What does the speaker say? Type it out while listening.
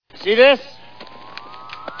See this?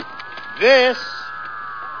 This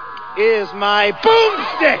is my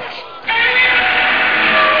boomstick!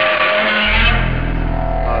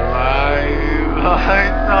 Alive! It's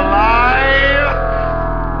alive!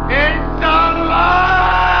 It's alive!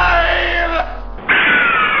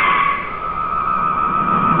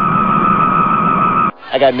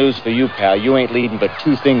 I got news for you, pal. You ain't leading but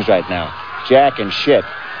two things right now. Jack and shit.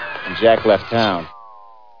 And Jack left town.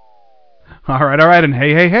 All right, and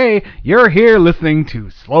hey, you're here listening to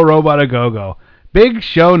Slow Robot A Go-Go, big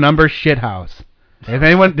show number shithouse. Does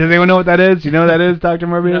anyone know what that is? You know what that is, Dr.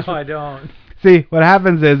 Morbius? No, I don't. See, what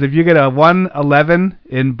happens is if you get a 111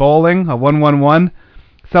 in bowling, a 111,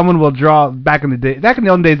 someone will draw. Back in the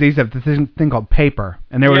olden days, they used to have this thing called paper,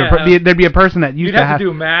 and there'd be a person that used to have to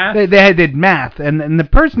do math. They did math, and the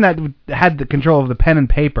person that had the control of the pen and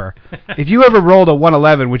paper, if you ever rolled a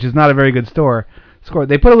 111, which is not a very good score,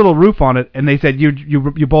 they put a little roof on it, and they said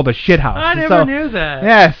you bowled a shit house. I never knew that.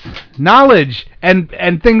 Yes, knowledge and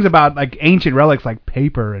things about like ancient relics like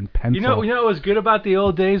paper and pencil. You know what was good about the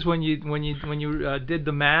old days when you did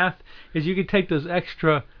the math is you could take those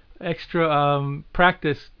extra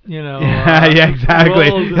practice, yeah,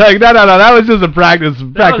 exactly. Like no, that was just a practice.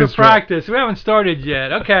 That was a practice. We haven't started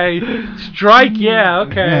yet. Okay, strike. Yeah.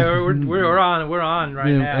 Okay, yeah. We're on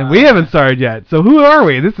right now. And we haven't started yet. So who are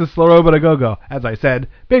we? This is Slow Robot A Go-Go. As I said,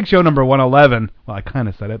 big show number 111. Well, I kind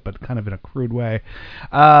of said it, but kind of in a crude way.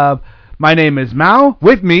 My name is Mao.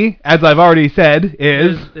 With me, as I've already said,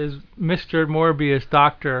 is Mr. Morbius,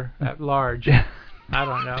 Doctor at Large. I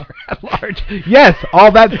don't know. At large. Yes,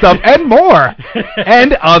 all that stuff and more.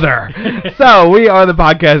 And other. So, we are the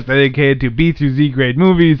podcast dedicated to B through Z grade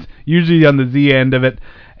movies, usually on the Z end of it.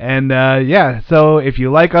 And, so if you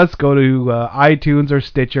like us, go to iTunes or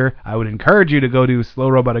Stitcher. I would encourage you to go to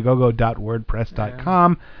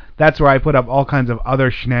slowrobotagogo.wordpress.com. That's where I put up all kinds of other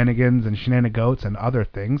shenanigans and shenanigoats and other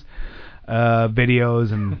things.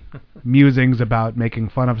 Videos and musings about making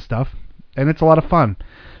fun of stuff. And it's a lot of fun.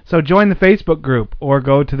 So join the Facebook group or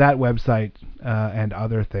go to that website and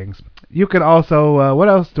other things. You can also, what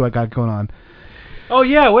else do I got going on? Oh,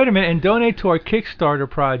 yeah, wait a minute, and donate to our Kickstarter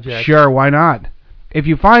project. Sure, why not? If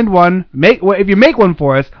you find one, if you make one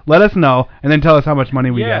for us, let us know, and then tell us how much money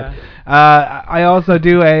we get. I also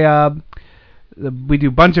do we do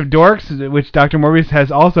Bunch of Dorks, which Dr. Morbius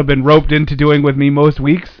has also been roped into doing with me most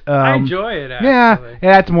weeks. I enjoy it, actually. Yeah,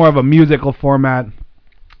 that's more of a musical format.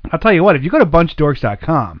 I'll tell you what, if you go to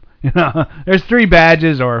bunchdorks.com, there's 3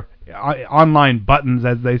 badges or online buttons,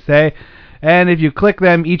 as they say, and if you click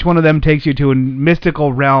them, each one of them takes you to a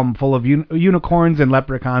mystical realm full of unicorns and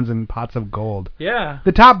leprechauns and pots of gold. Yeah.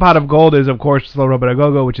 The top pot of gold is, of course, Slow Robot A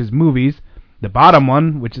Go-Go, which is movies. The bottom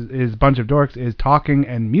one, which is Bunch of Dorks, is talking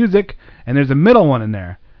and music, and there's a middle one in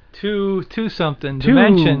there.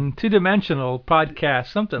 Two-dimensional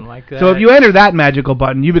podcast, something like that. So if you enter that magical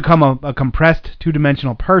button, you become a compressed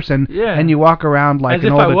 2-dimensional person, and you walk around like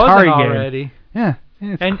an old Atari game. Already. Yeah.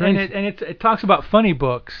 And it talks about funny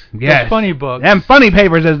books. Yes. Funny books. Them funny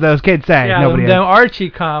papers, as those kids say. Yeah, them Archie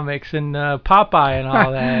comics and Popeye and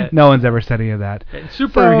all that. No one's ever said any of that. And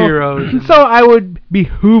superheroes. So I would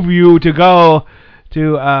behoove you to go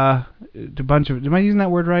to bunch of. Am I using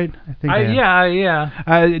that word right? I think. Yeah.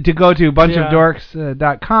 To go to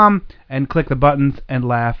bunchofdorks.com and click the buttons and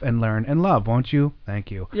laugh and learn and love, won't you? Thank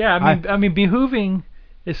you. Yeah, I mean, behooving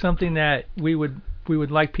is something that we would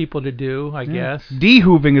like people to do, I guess.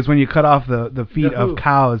 Dehooving is when you cut off the feet of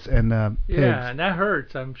cows and pigs. Yeah, and that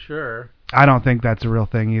hurts, I'm sure. I don't think that's a real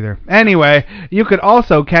thing either. Anyway, you could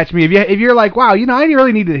also catch me if you're like, wow, I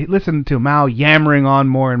really need to listen to Mao yammering on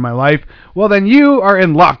more in my life. Well, then you are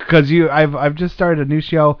in luck because I've just started a new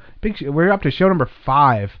show. We're up to show number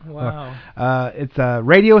 5. Wow. It's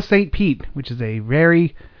Radio St. Pete, which is a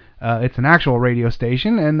very it's an actual radio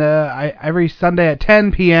station, and every Sunday at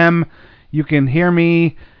 10 p.m. you can hear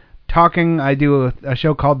me talking. I do a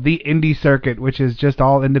show called The Indie Circuit, which is just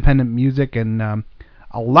all independent music and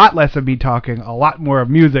a lot less of me talking, a lot more of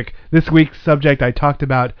music. This week's subject, I talked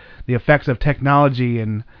about the effects of technology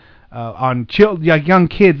and on young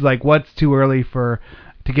kids, like what's too early to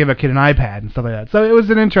give a kid an iPad and stuff like that. So it was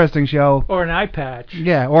an interesting show. Or an eye patch.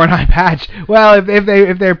 Yeah, or an eye patch. Well,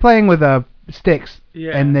 if they're playing with sticks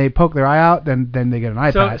and they poke their ie out, then they get an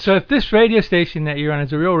eye patch. So if this radio station that you're on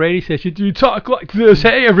is a real radio station, do you talk like this?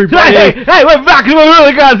 Hey, everybody. Hey, we're back to the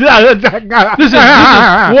really guys. This is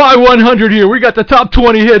Y100 here. We got the top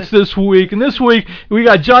 20 hits this week. And this week, we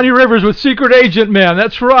got Johnny Rivers with Secret Agent Man.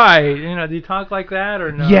 That's right. Do you talk like that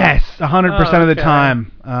or no? Yes, 100% of the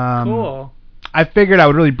time. Cool. I figured I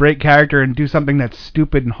would really break character and do something that's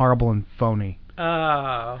stupid and horrible and phony.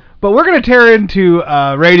 Oh. But we're going to tear into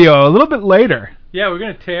radio a little bit later. Yeah, we're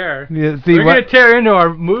going to tear. Yeah, we're going to tear into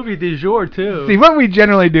our movie du jour, too. See, what we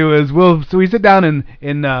generally do is we sit down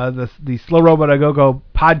in the Slow Robot A Go-Go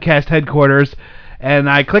podcast headquarters, and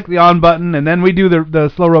I click the on button, and then we do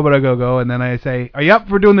the Slow Robot A Go-Go, and then I say, are you up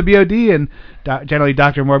for doing the BOD? And generally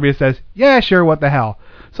Dr. Morbius says, yeah, sure, what the hell.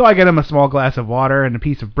 So I get him a small glass of water and a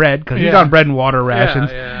piece of bread, because he's on bread and water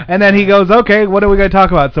rations. Yeah. And then he goes, okay, what are we going to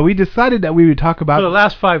talk about? So we decided that we would talk about... For the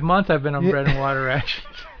last 5 months, I've been on bread and water rations.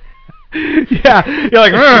 Yeah, you're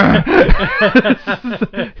like,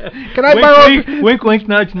 can I borrow wink, wink,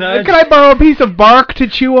 nudge, nudge. Can I borrow a piece of bark to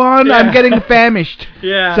chew on? Yeah. I'm getting famished.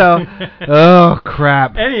 Yeah. So, oh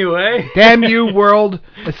crap. Anyway. Damn you, world.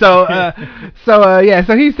 So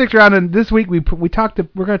he sticks around, and this week we're going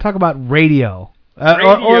to talk about radio.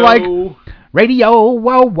 Or like radio,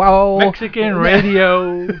 whoa. Mexican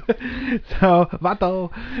radio. So,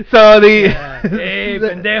 vato. So the... Hey,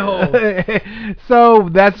 pendejo. So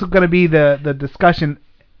that's going to be the discussion.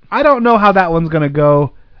 I don't know how that one's going to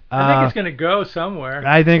go. I think it's going to go somewhere.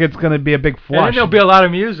 I think it's going to be a big flush. And then there'll be a lot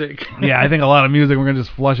of music. Yeah, I think a lot of music. We're going to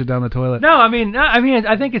just flush it down the toilet. No, I mean,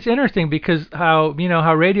 I think it's interesting because how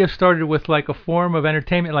radio started with like a form of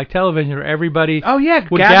entertainment like television where everybody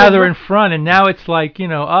would gather in front, and now it's like,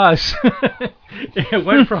 us. It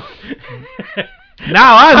went from...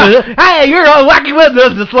 Now hey, you're all wacky with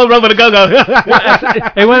the Slow Robot A Go-Go.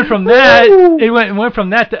 It went from that. It went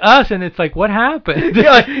from that to us, and it's like, what happened?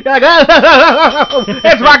 You're like, it's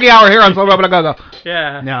Rocky Hour here on Slow Robot A Go-Go.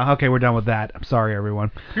 Yeah. No, okay, we're done with that. I'm sorry,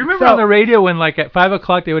 everyone. You remember on the radio when, like, at 5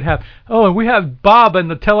 o'clock they would have, and we have Bob and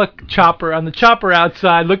the telechopper on the chopper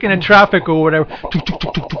outside looking at traffic or whatever.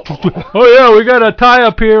 Oh yeah, we got a tie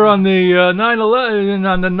up here on the 911 and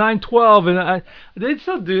on the 912, and they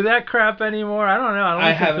still do that crap anymore. I don't know.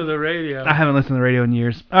 I don't listen to the radio. I haven't listened to the radio in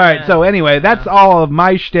years. All right, so anyway, that's all of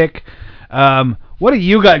my shtick. What do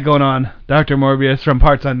you got going on, Dr. Morbius from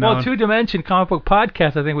Parts Unknown? Well, Two Dimension Comic Book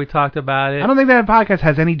Podcast, I think we talked about it. I don't think that podcast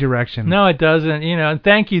has any direction. No, it doesn't. And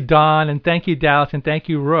thank you, Don, and thank you, Dallas, and thank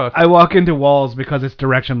you, Rook. I walk into walls because it's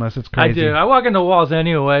directionless. It's crazy. I do. I walk into walls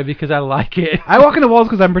anyway because I like it. I walk into walls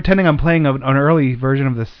because I'm pretending I'm playing an early version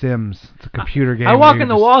of The Sims. It's a computer game. I walk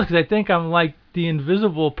into walls because I think I'm like the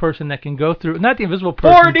invisible person that can go through. Not the invisible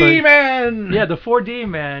person. 4D man! Yeah, the 4D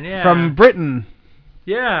man, yeah. From Britain.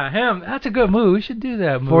 Yeah, him. That's a good movie. We should do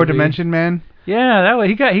that movie. 4 Dimension Man? Yeah, that way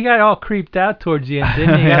he got all creeped out towards the end,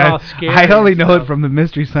 didn't he? He got all scared. I only know it from the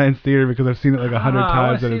Mystery Science Theater because I've seen it like 100 times. I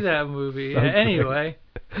want to see that movie. So anyway,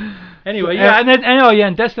 yeah,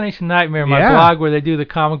 and Destination Nightmare, my blog where they do the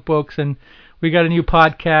comic books, and we got a new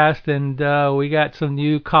podcast, and we got some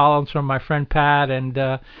new columns from my friend Pat, and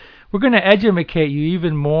we're going to educate you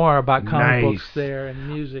even more about comic books there and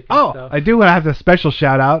music and stuff. I do want to have a special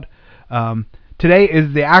shout out. Today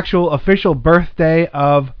is the actual official birthday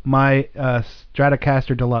of my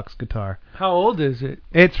Stratocaster Deluxe guitar. How old is it?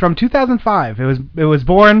 It's from 2005. It was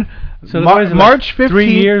born March 15th.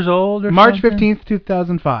 3 years old or March something? 15th,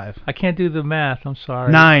 2005. I can't do the math. I'm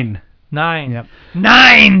sorry. 9. Yep.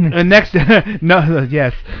 9. Next, no,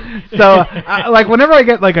 yes. So, like whenever I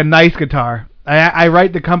get like a nice guitar, I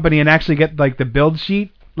write the company and actually get like the build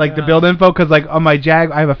sheet, like the build info, because like on my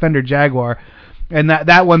I have a Fender Jaguar. And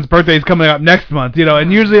that one's birthday is coming up next month,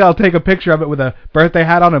 and usually I'll take a picture of it with a birthday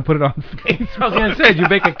hat on and put it on Facebook. I was going to say, did you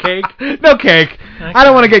bake a cake? No cake. Okay. I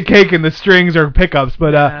don't want to get cake in the strings or pickups,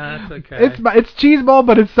 but that's okay. It's cheeseball,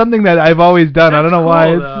 but it's something that I've always done. I don't know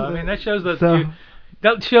why. I mean, that shows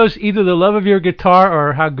that shows either the love of your guitar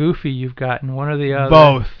or how goofy you've gotten, one or the other.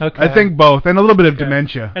 Both. Okay. I think both, and a little bit of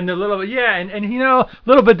dementia. And a little bit, and a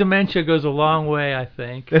little bit of dementia goes a long way, I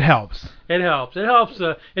think. It helps. It helps.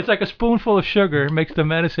 It's like a spoonful of sugar makes the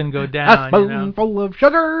medicine go down. A spoonful of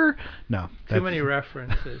sugar. No. Too many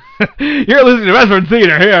references. You're listening to Reference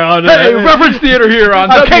Theater here on... Reference Theater here on...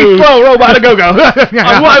 Okay, Slow Robot A Go-Go. On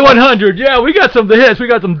Y100. Yeah, we got some of the hits. We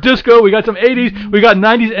got some disco. We got some 80s. We got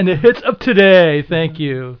 90s and the hits of today. Thank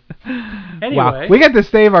you. Anyway. Wow. We get to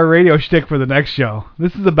save our radio shtick for the next show.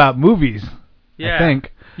 This is about movies, I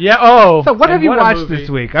think. Yeah. So what have you watched this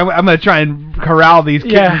week? I'm going to try and corral these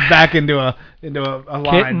kittens back into a line.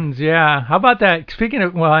 Kittens, yeah. How about that? Speaking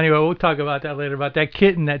of, anyway, we'll talk about that later. About that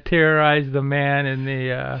kitten that terrorized the man in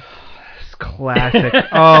the. Classic.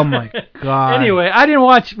 Oh my god. Anyway, I didn't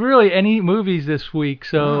watch really any movies this week,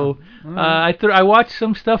 so I watched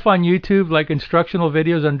some stuff on YouTube, like instructional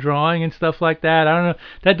videos on drawing and stuff like that. I don't know.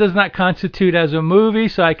 That does not constitute as a movie,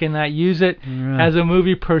 so I cannot use it as a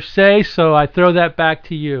movie per se. So I throw that back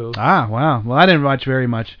to you. Ah, wow. Well, I didn't watch very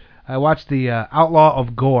much. I watched the Outlaw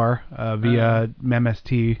of Gore via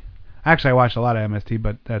MST. Actually, I watched a lot of MST,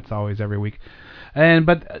 but that's always every week.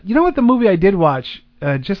 But you know what? The movie I did watch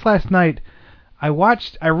just last night, I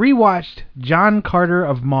rewatched John Carter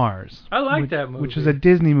of Mars. I like that movie, which is a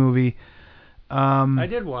Disney movie. I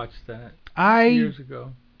did watch that years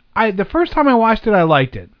ago. The first time I watched it, I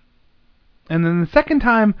liked it, and then the second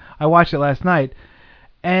time I watched it last night,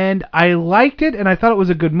 and I liked it, and I thought it was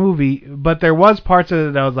a good movie, but there was parts of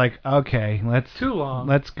it that I was like, okay, too long.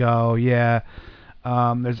 Let's go, yeah.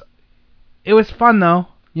 It was fun though,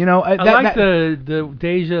 you know. I like the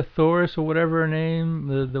Deja Thoris or whatever her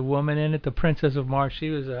name, the woman in it, the Princess of Mars. She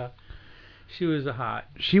was a hot.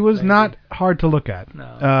 She was lady. Not hard to look at.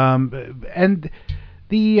 No. And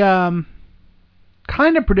the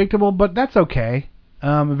kind of predictable, but that's okay.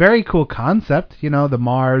 Very cool concept, you know, the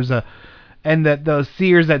Mars, and that those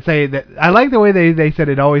seers that say that. I like the way they said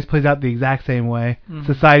it always plays out the exact same way. Mm-hmm.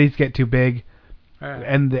 Societies get too big, right.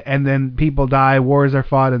 and then people die, wars are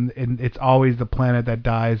fought, and it's always the planet that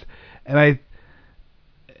dies. And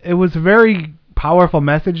it was a very powerful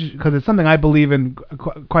message because it's something I believe in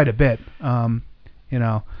quite a bit. You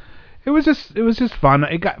know. It was just fun.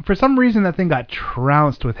 For some reason that thing got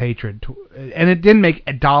trounced with hatred, and it didn't make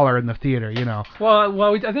 $1 in the theater, you know.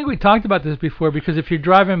 Well, I think we talked about this before, because if you're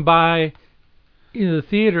driving by the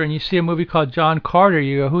theater and you see a movie called John Carter,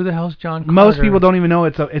 you go, "Who the hell's John Carter?" Most people don't even know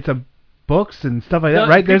it's a books and stuff like that,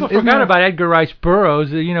 right? People forgot about Edgar Rice Burroughs,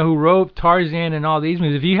 who wrote Tarzan and all these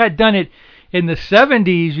movies. If you had done it in the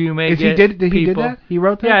 70s, you may get Did he did that? He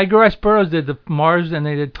wrote that? Yeah, Edgar Rice Burroughs did the Mars, and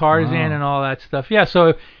they did Tarzan and all that stuff. Yeah,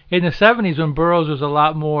 so in the 70s, when Burroughs was a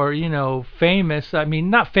lot more, famous, I mean,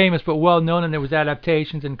 not famous, but well-known, and there was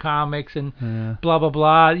adaptations and comics and blah, blah,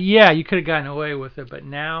 blah, yeah, you could have gotten away with it, but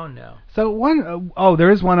now, no. So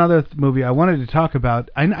there is one other movie I wanted to talk about.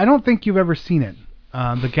 I don't think you've ever seen it.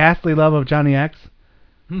 The Ghastly Love of Johnny X.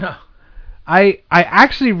 No. I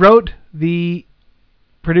actually wrote the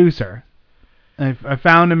producer. I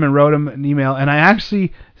found him and wrote him an email, and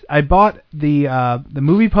I bought the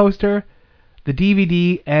movie poster, the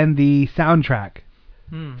DVD, and the soundtrack.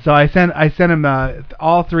 So I sent him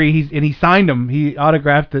all three. He signed them. He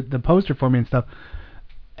autographed the poster for me and stuff.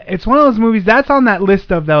 It's one of those movies that's on that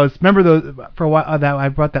list of those. Remember those for a while that I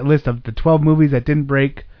brought that list of the 12 movies that didn't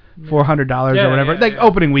break $400 or whatever,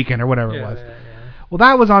 opening weekend or whatever it was. Yeah. Well,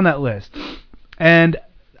 that was on that list, and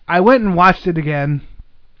I went and watched it again.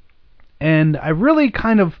 And I really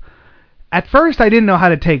at first I didn't know how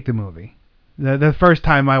to take the movie. The first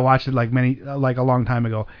time I watched it, like a long time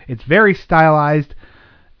ago. It's very stylized.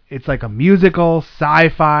 It's like a musical,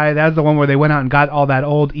 sci-fi. That's the one where they went out and got all that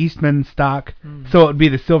old Eastman stock, so it would be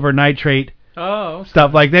the silver nitrate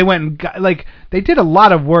stuff. Like they went and got, they did a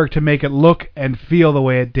lot of work to make it look and feel the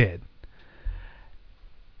way it did.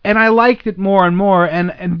 And I liked it more and more.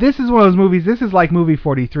 And this is one of those movies. This is like movie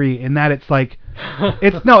 43 in that it's like.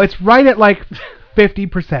 It's right at like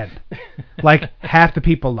 50%. Like half the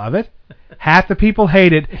people love it, half the people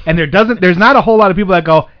hate it, and there's not a whole lot of people that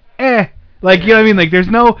go, like, you know what I mean? Like there's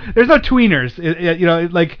no tweeners.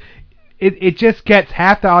 It just gets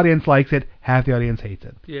half the audience likes it, half the audience hates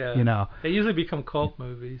it. Yeah. They usually become cult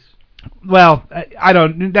movies. Well, I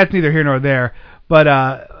don't. That's neither here nor there. But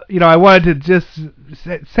I wanted to just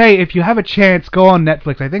say, if you have a chance, go on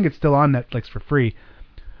Netflix. I think it's still on Netflix for free.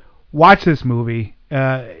 Watch this movie.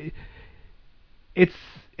 It's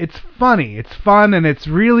funny. It's fun, and it's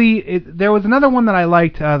really. There was another one that I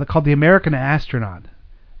liked called The American Astronaut,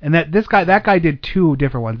 and that guy did two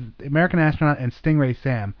different ones, American Astronaut and Stingray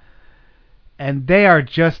Sam, and they're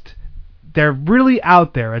really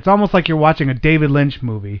out there. It's almost like you're watching a David Lynch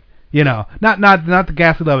movie. Not the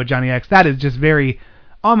Ghastly Love of Johnny X. That is just very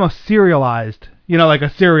almost serialized. Like a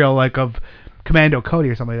serial like of Commando Cody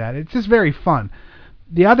or something like that. It's just very fun.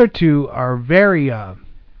 The other two are very,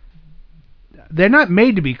 they're not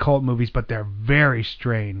made to be cult movies, but they're very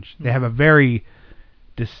strange. They have a very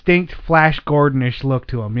distinct Flash Gordon-ish look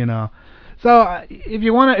to them, So if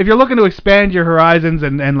you're looking to expand your horizons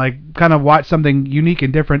and like kind of watch something unique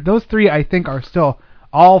and different, those three I think are still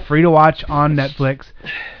all free to watch on Netflix.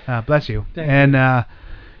 Bless you. Thank you.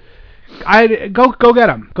 I go get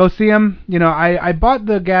them. Go see them. I bought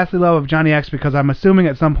the Ghastly Love of Johnny X because I'm assuming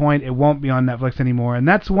at some point it won't be on Netflix anymore, and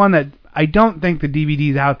that's one that I don't think the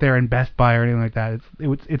DVD's out there in Best Buy or anything like that.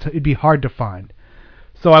 It'd be hard to find.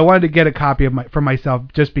 So I wanted to get a copy for myself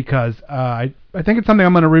just because I think it's something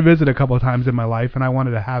I'm going to revisit a couple of times in my life, and I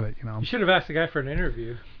wanted to have it. You should have asked the guy for an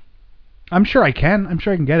interview. I'm sure I can. I'm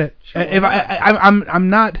sure I can get it. Sure, if I'm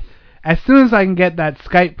not, as soon as I can get that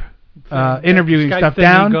Skype interviewing Skype stuff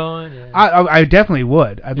down, going, yeah. I definitely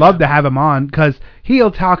would. I'd love to have him on because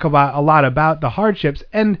he'll talk a lot about the hardships.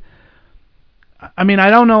 And I mean, I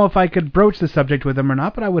don't know if I could broach the subject with him or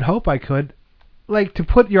not, but I would hope I could. like to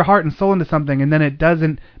put your heart and soul into something and then it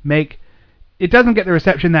doesn't get the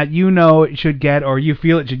reception that you know it should get or you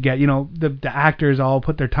feel it should get. You know, the actors all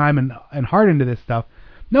put their time and heart into this stuff.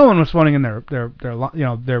 No one was phoning in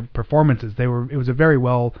their performances. It was a very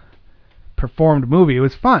well performed movie. It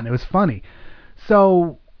was fun. It was funny.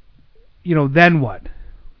 So, you know, then what?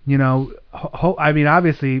 You know, I mean,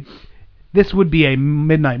 obviously, this would be a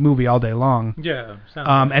midnight movie all day long. Yeah.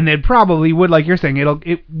 And it probably would, like you're saying,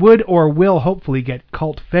 it would or will hopefully get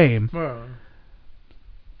cult fame. Well.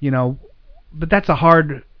 You know, but that's a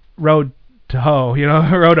hard road to hoe. You know,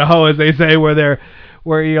 road to hoe, as they say, where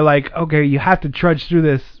you're like, okay, you have to trudge through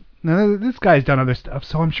this. Now, this guy's done other stuff,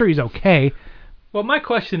 so I'm sure he's okay. Well, my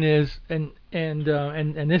question is, and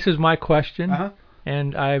this is my question,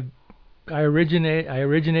 and I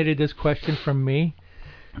originated this question from me.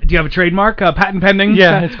 Do you have a trademark? Patent pending?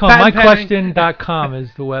 Yeah, it's called myquestion.com is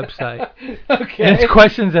the website. Okay. And it's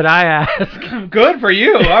questions that I ask. Good for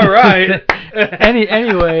you. All right.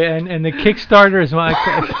 Anyway, and the Kickstarter is my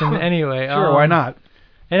question. Anyway. Sure, why not?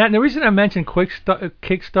 And the reason I mentioned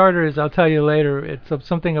Kickstarter is I'll tell you later. It's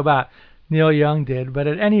something about Neil Young did. But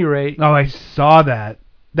at any rate. Oh, I saw that.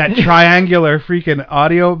 That triangular freaking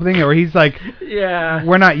audio thing where he's like, yeah,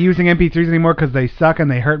 we're not using MP3s anymore because they suck and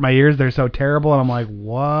they hurt my ears. They're so terrible. And I'm like,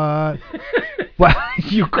 what? What?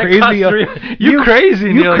 You crazy old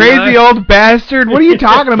bastard. What are you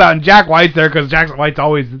talking about? And Jack White's there because Jack White's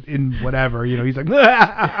always in whatever. You know, he's like,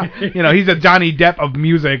 you know, he's a Johnny Depp of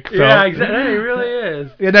music. So. Yeah, exactly. He really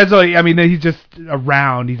is. Yeah, that's what, I mean, he's just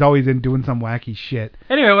around. He's always in doing some wacky shit.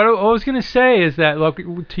 Anyway, what I was going to say is that, look,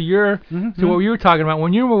 to what you were talking about,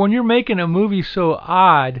 when you're making a movie so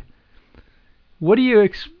odd, what do you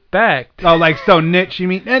expect? Oh, like so niche, you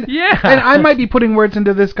mean? And, yeah. And I might be putting words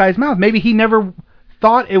into this guy's mouth. Maybe he never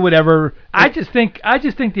thought it would ever. I just think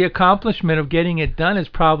the accomplishment of getting it done is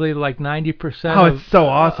probably like 90%. Oh, it's so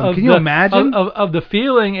awesome! Can you imagine of the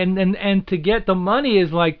feeling and to get the money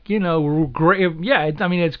is like, you know, great. Yeah, I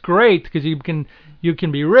mean it's great because you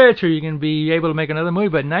can be rich or you can be able to make another movie,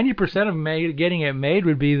 but 90% of getting it made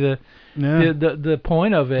would be the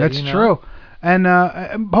point of it. That's you know? true. And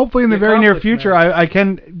hopefully in the very near future, I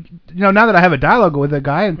can, you know, now that I have a dialogue with a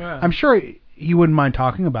guy, and I'm sure he wouldn't mind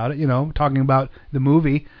talking about it, you know, talking about the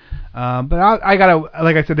movie. But I gotta,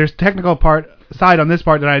 like I said, there's technical side on this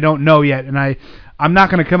part that I don't know yet, and I'm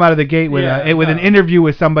not gonna come out of the gate with an interview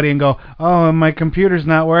with somebody and go, oh, my computer's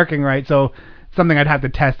not working right. So something I'd have to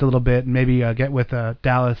test a little bit and maybe get with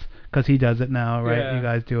Dallas because he does it now, right? Yeah. You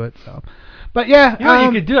guys do it, so. But yeah, you know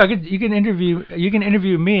what you could do? You can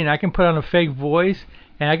interview me, and I can put on a fake voice,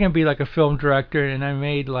 and I can be like a film director, and I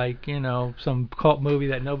made like, you know, some cult movie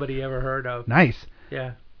that nobody ever heard of. Nice.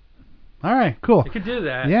 Yeah. All right, cool. You could do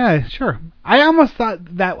that. Yeah, sure. I almost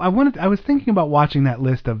thought that I was thinking about watching that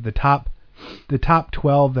list of the top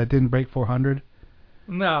 12 that didn't break 400.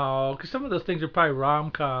 No, because some of those things are probably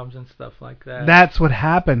rom-coms and stuff like that. That's what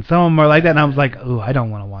happened. Some of them are like that, and I was like, ooh, I don't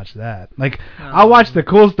want to watch that. Like, I'll watch the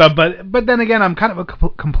cool stuff, but then again, I'm kind of a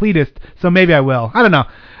completist, so maybe I will. I don't know.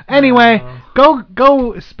 Anyway,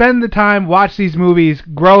 go spend the time, watch these movies,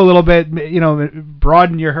 grow a little bit, you know,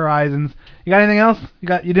 broaden your horizons. You got anything else?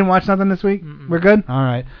 You didn't watch nothing this week? Mm-mm. We're good? All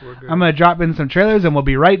right. We're good. I'm going to drop in some trailers, and we'll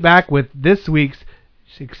be right back with this week's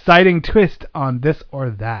exciting twist on This or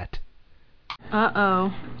That.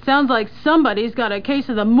 Uh-oh. Sounds like somebody's got a case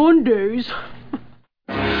of the Mondays.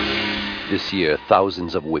 This year,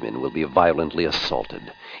 thousands of women will be violently assaulted.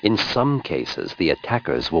 In some cases, the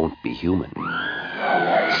attackers won't be human.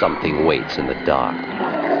 Something waits in the dark.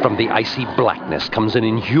 From the icy blackness comes an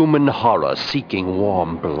inhuman horror seeking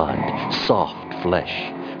warm blood, soft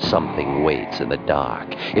flesh. Something waits in the dark.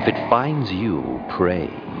 If it finds you, pray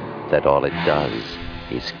that all it does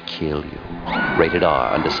is kill you. Rated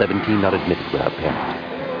R, under 17, not admitted without parent.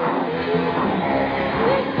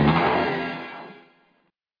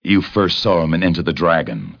 You first saw him in Enter the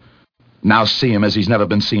Dragon. Now see him as he's never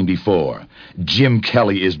been seen before. Jim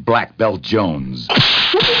Kelly is Black Belt Jones.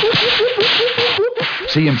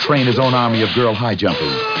 See him train his own army of girl high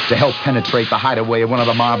jumpers to help penetrate the hideaway of one of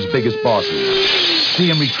the mob's biggest bosses. See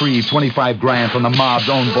him retrieve 25 grand from the mob's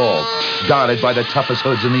own vault, guarded by the toughest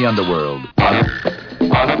hoods in the underworld.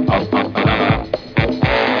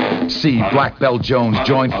 See Black Belt Jones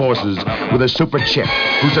join forces with a super chick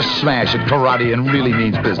who's a smash at karate and really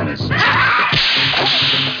means business.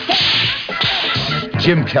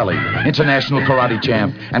 Jim Kelly, international karate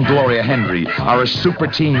champ, and Gloria Hendry are a super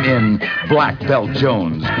team in Black Belt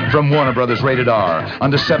Jones from Warner Brothers Rated R,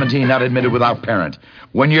 under 17, not admitted without parent.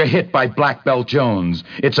 When you're hit by Black Belt Jones,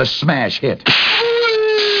 it's a smash hit.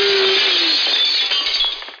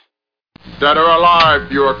 Dead or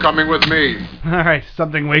alive, you are coming with me. All right,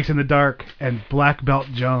 Something Wakes in the Dark and Black Belt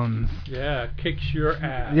Jones. Yeah, kicks your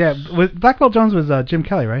ass. Yeah, Black Belt Jones was Jim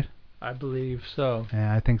Kelly, right? I believe so.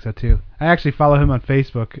 Yeah, I think so too. I actually follow him on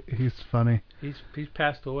Facebook. He's funny. He's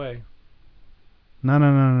passed away.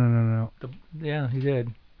 No. Yeah, he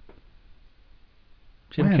did.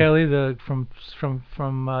 Jim When? Kelly, from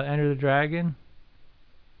Enter the Dragon.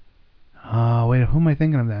 Oh wait, who am I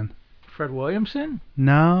thinking of then? Fred Williamson?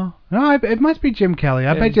 No, it must be Jim Kelly.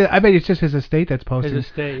 I bet you it's just his estate that's posting. His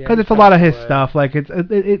estate, yeah. Because it's a lot of his stuff. Like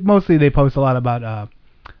it mostly they post a lot about. I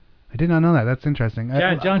did not know that. That's interesting.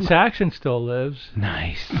 Yeah, John Saxon still lives.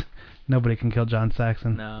 Nice. Nobody can kill John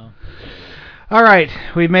Saxon. No. All right,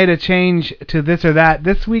 we made a change to this or that.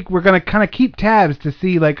 This week we're gonna kind of keep tabs to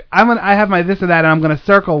see like I have my this or that, and I'm gonna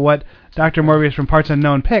circle what Dr. Morbius from Parts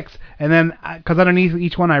Unknown picks, and then because underneath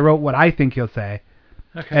each one I wrote what I think he'll say,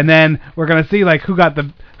 and then we're gonna see like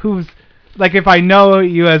who's like if I know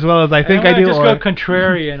you as well as I think I do. Just go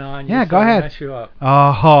contrarian on you. Yeah, go ahead. Mess you up.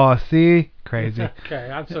 Oh, see. Crazy.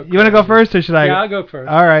 Okay, I'm so. You want to go first, or should I? Yeah, I'll go first.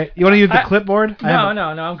 All right. You want to use the clipboard? No.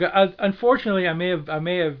 I'm good. Unfortunately, I may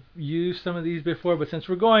have used some of these before, but since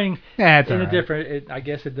we're going in a different, I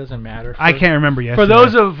guess it doesn't matter. I can't remember yesterday.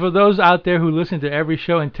 For those out there who listen to every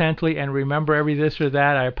show intently and remember every this or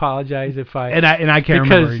that, I apologize if I and I can't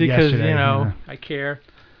remember because yesterday. I care,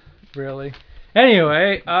 really.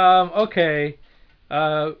 Anyway, okay.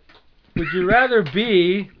 Would you rather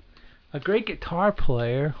be a great guitar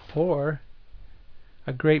player or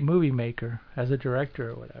a great movie maker as a director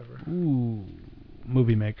or whatever? Ooh,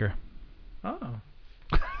 movie maker. Oh.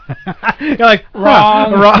 You're like,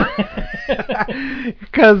 wrong.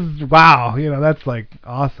 Because, wow, that's like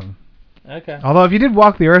awesome. Okay. Although if you did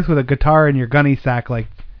walk the earth with a guitar in your gunny sack, like,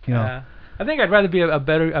 I think I'd rather be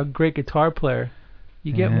a great guitar player.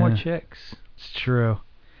 You get more chicks. It's true.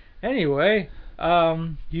 Anyway,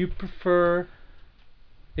 you prefer,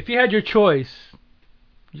 if you had your choice,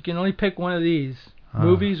 you can only pick one of these.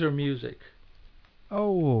 Movies or music?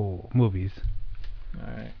 Oh, movies. All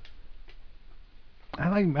right.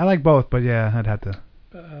 I like both, but yeah, I'd have to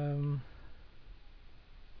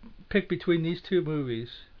pick between these two movies.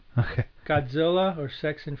 Okay. Godzilla or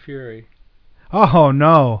Sex and Fury? Oh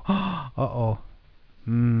no. Uh-oh.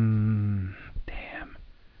 Damn.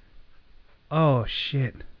 Oh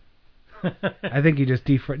shit. I think you just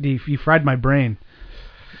you fried my brain.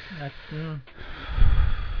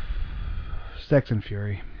 Sex and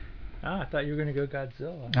Fury. I thought you were going to go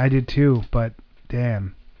Godzilla. I did too, but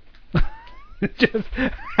damn. Just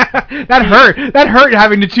that hurt. That hurt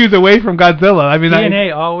having to choose away from Godzilla. I mean,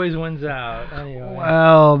 DNA always wins out. Anyway.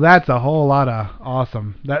 Well, that's a whole lot of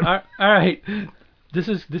awesome. All right. This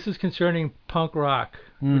is concerning punk rock.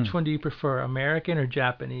 Which one do you prefer, American or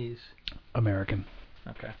Japanese? American.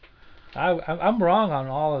 Okay. I'm wrong on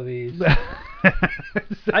all of these.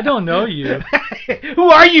 I don't know you. Who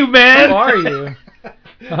are you, man? Who are you?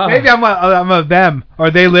 Maybe I'm a them,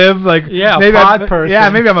 or they live like maybe a pod person. Yeah,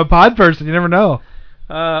 maybe I'm a pod person. You never know.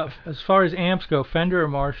 As far as amps go, Fender or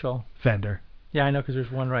Marshall? Fender. Yeah, I know because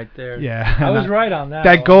there's one right there. Yeah, I was right on that.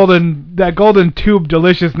 That golden tube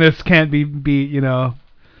deliciousness can't be beat.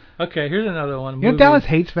 Okay, here's another one. Dallas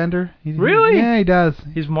hates Fender. Really? Yeah, he does.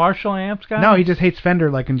 He's Marshall amps guy? No, he just hates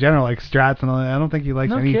Fender like in general, like Strats and all that. I don't think he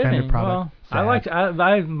likes any Fender product.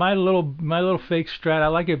 Well, my little fake Strat. I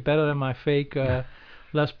like it better than my fake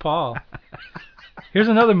Les Paul. Here's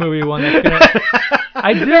another movie one that's gonna.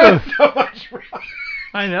 I do. So much wrong.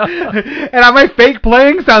 I know. And on my fake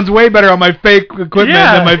playing sounds way better on my fake equipment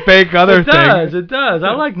than my fake other thing. It does.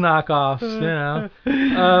 I like knockoffs,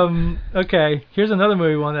 Okay, here's another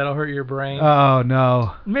movie one that'll hurt your brain. Oh,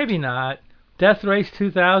 no. Maybe not. Death Race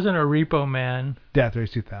 2000 or Repo Man? Death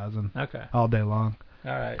Race 2000. Okay. All day long.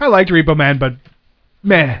 All right. I liked Repo Man, but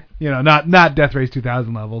meh, not Death Race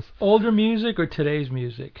 2000 levels. Older music or today's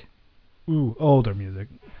music? Ooh, older music.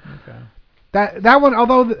 Okay. That one,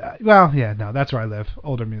 although, that's where I live.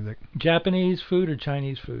 Older music. Japanese food or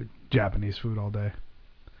Chinese food? Japanese food all day.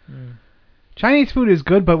 Chinese food is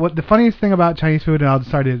good, but what the funniest thing about Chinese food, and I'll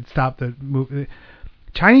start to stop the movie.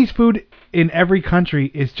 Chinese food in every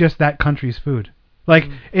country is just that country's food. Like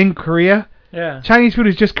in Korea, Chinese food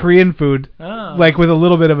is just Korean food, like with a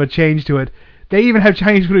little bit of a change to it. They even have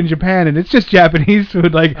Chinese food in Japan, and it's just Japanese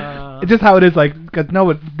food. Like it's just how it is. Like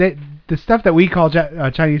the stuff that we call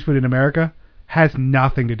Chinese food in America has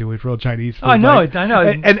nothing to do with real Chinese food. Oh, I know it.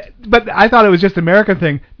 But I thought it was just an American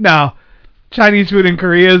thing. No. Chinese food in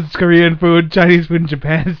Korea is Korean food. Chinese food in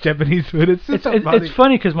Japan is Japanese food. It's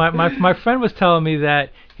funny because my friend was telling me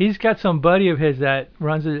that he's got some buddy of his that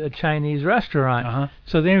runs a Chinese restaurant.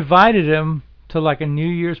 So they invited him to like a New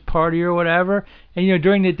Year's party or whatever. And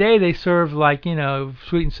during the day they serve like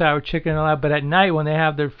sweet and sour chicken and all that, but at night when they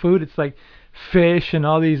have their food, it's like fish and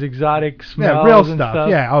all these exotic smells. Yeah, real and stuff.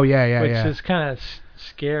 Yeah. Oh yeah. Which is kind of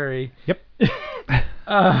scary. Yep.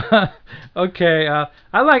 Okay. I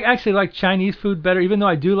actually like Chinese food better, even though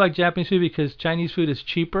I do like Japanese food because Chinese food is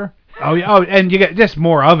cheaper. Oh yeah. Oh, and you get just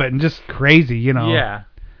more of it and just crazy, Yeah.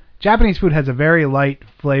 Japanese food has a very light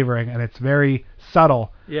flavoring and it's very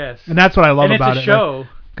subtle. Yes. And that's what I love and about it's a it. show.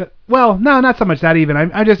 Well, no, not so much that even.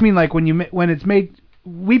 I just mean like when it's made,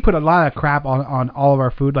 we put a lot of crap on all of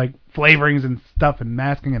our food, like flavorings and stuff and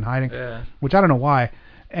masking and hiding, which I don't know why.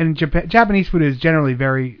 And Japanese food is generally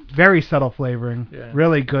very, very subtle flavoring,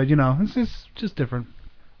 really good. It's just different.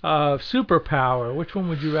 Superpower. Which one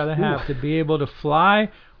would you rather have? To be able to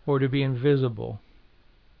fly or to be invisible?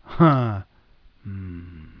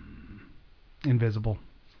 Invisible.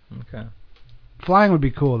 Okay. Flying would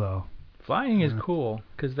be cool though. Flying is cool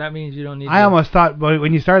because that means you don't need. I almost thought, but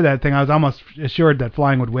when you started that thing, I was almost assured that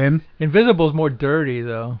flying would win. Invisible is more dirty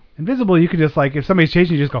though. Invisible, you could just like if somebody's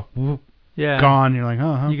chasing you, just go. Whoop, gone. You're like,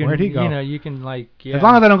 where'd he go? You can like. Yeah. As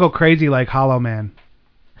long as I don't go crazy like Hollow Man.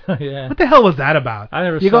 Yeah. What the hell was that about? I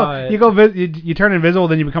never saw it. You turn invisible,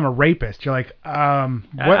 then you become a rapist. You're like,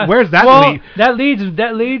 where's that leap? That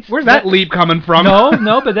leads. Where's that leap coming from?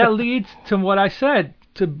 No, but that leads to what I said.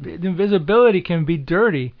 Invisibility can be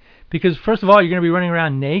dirty because first of all, you're going to be running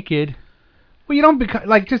around naked. Well, you don't become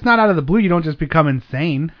just not out of the blue. You don't just become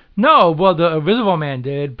insane. No, well, the Invisible Man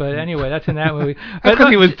did, but anyway, that's in that movie. That's because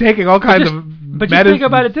he was taking all kinds of. But just think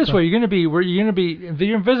about it this way: you're if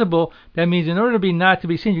you're invisible, that means in order to be not to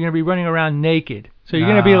be seen, you're going to be running around naked. So you're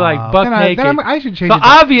going to be like buck naked. I should change it. So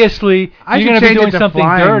obviously, you're going to be doing something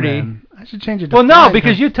dirty. Then. I should change it to Well, no,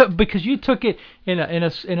 flying, because you took it in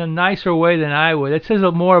a nicer way than I would. It says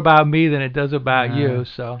more about me than it does about you.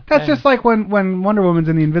 So that's just like when Wonder Woman's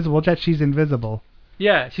in the invisible jet, she's invisible.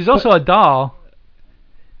 Yeah, she's also a doll.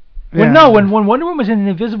 Yeah. When Wonder Woman's in an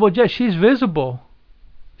invisible jet, she's visible.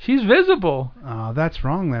 She's visible. Oh, that's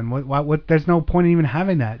wrong then. What? There's no point in even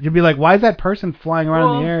having that. You'd be like, why is that person flying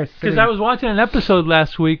around in the air? Because I was watching an episode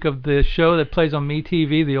last week of the show that plays on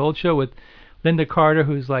MeTV, the old show with Linda Carter,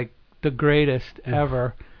 who's like the greatest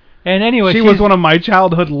ever. And anyway, she was one of my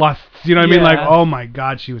childhood lusts. You know what I mean? Like, oh my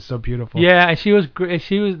God, she was so beautiful. Yeah, and she was great.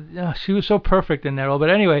 She was so perfect in that role.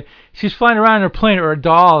 But anyway, she's flying around in her plane, or a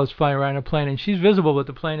doll is flying around in her plane, and she's visible, but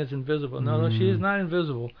the plane is invisible. No, she is not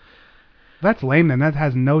invisible. That's lame. Then that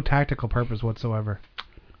has no tactical purpose whatsoever.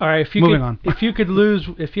 All right, moving on. If you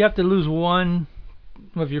have to lose one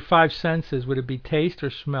of your five senses, would it be taste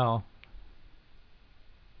or smell?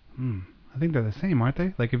 I think they're the same, aren't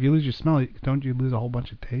they? Like if you lose your smell, don't you lose a whole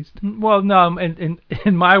bunch of taste? Well, no.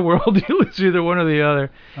 In my world, you lose either one or the other.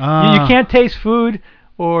 You can't taste food,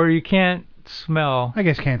 or you can't smell. I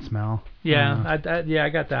guess can't smell. Yeah, I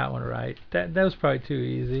got that one right. That was probably too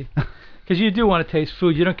easy. Because you do want to taste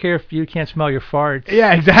food. You don't care if you can't smell your farts.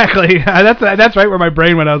 Yeah, exactly. That's right where my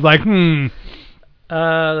brain went. I was like,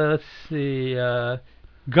 Let's see.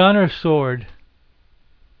 Gun or sword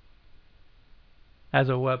as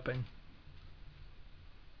a weapon?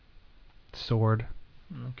 Sword.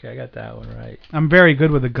 Okay, I got that one right. I'm very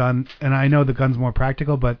good with a gun, and I know the gun's more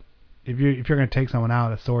practical, but if you're going to take someone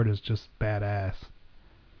out, a sword is just badass.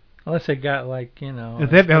 Unless they got unless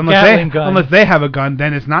they have a gun,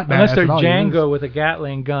 then it's not badass. Unless they're Django with a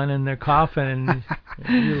Gatling gun in their coffin,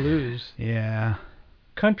 and you lose. Yeah.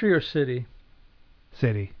 Country or city?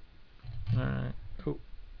 City. All right. Cool.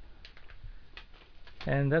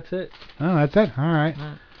 And that's it. Oh, that's it. All right.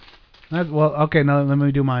 Well, okay. Now let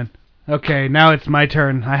me do mine. Okay, now it's my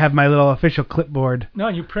turn. I have my little official clipboard. No,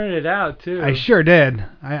 you printed it out too. I sure did.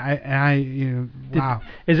 Wow.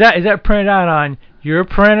 Is that printed out on your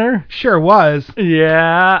printer? Sure was.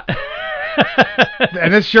 Yeah.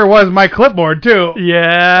 And this sure was my clipboard too.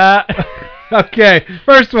 Yeah. Okay,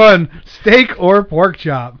 first one: steak or pork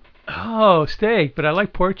chop? Oh, steak, but I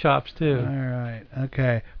like pork chops too. All right.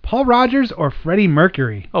 Okay. Paul Rogers or Freddie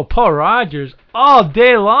Mercury? Oh, Paul Rogers all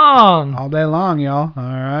day long. All day long, y'all. All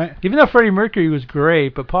right. Even though Freddie Mercury was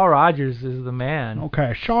great, but Paul Rogers is the man.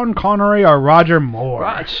 Okay. Sean Connery or Roger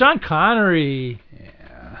Moore? Sean Connery.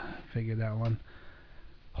 Yeah, figured that one.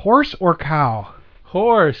 Horse or cow?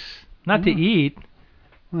 Horse. Not to eat.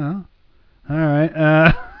 Well, all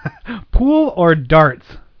right. Pool or darts?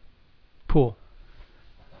 Pool.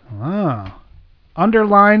 Oh.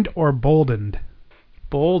 Underlined or boldened?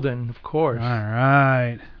 Bolden, of course. All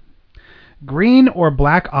right. Green or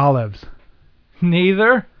black olives?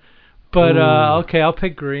 Neither. But okay, I'll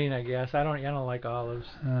pick green, I guess. I don't like olives.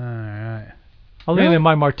 All right. Only Really? in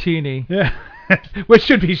my martini. Yeah. Which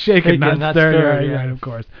should be shaken, not not stirred. stirred, Right, yeah. right, of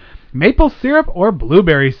course. Maple syrup or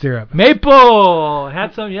blueberry syrup? Maple!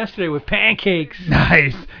 Had some yesterday with pancakes.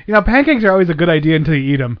 Nice. You know, pancakes are always a good idea until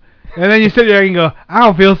you eat them. And then you sit there and go, I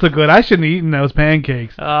don't feel so good. I shouldn't have eaten those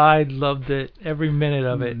pancakes. I loved it. Every minute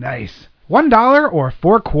of it. Nice. $1 or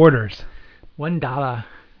 4 quarters? $1.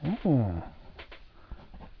 Oh.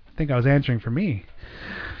 I think I was answering for me.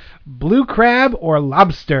 Blue crab or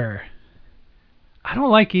lobster? I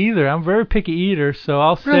don't like either. I'm a very picky eater, so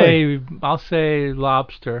I'll say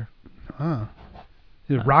lobster. Oh.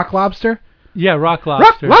 Is it rock lobster? Yeah, rock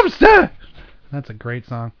lobster. Rock lobster! That's a great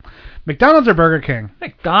song. McDonald's or Burger King?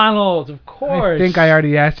 McDonald's, of course. I think I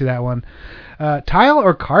already asked you that one. Tile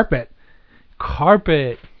or carpet?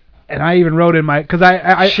 Carpet. And I even wrote in my... Because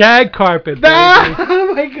I Shag carpet, baby.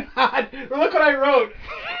 Oh my god! Look what I wrote!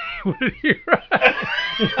 What did you write?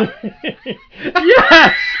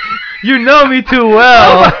 Yes! You know me too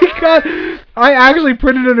well. Oh my god! I actually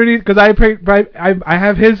printed underneath because I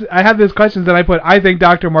have this questions that I put. I think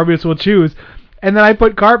Dr. Morbius will choose, and then I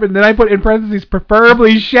put carpet, and then I put in parentheses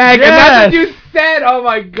preferably shag, and that's what you said. Oh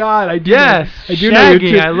my god! I do. Yes, I do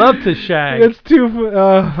shagging. know I love to shag. It's too.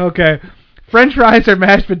 Okay. French fries or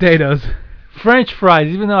mashed potatoes? French fries,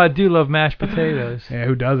 even though I do love mashed potatoes. Yeah,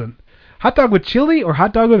 who doesn't? Hot dog with chili or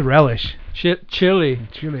hot dog with relish? Chili.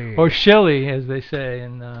 Chili. Or chili, as they say.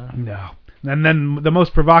 No. And then the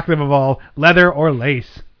most provocative of all, leather or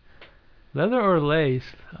lace? Leather or lace?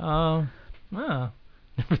 Never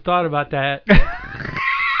thought about that.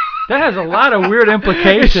 That has a lot of weird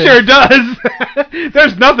implications. It sure does.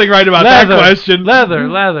 There's nothing right about that question. Leather.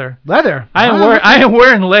 Leather. I am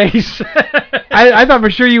wearing lace. I thought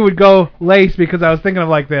for sure you would go lace because I was thinking of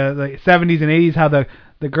like the 70s and 80s, how the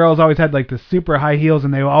girls always had like the super high heels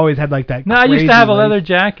and they always had like that. No, I used to have a lace. leather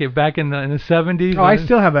jacket back in the 70s. Oh, I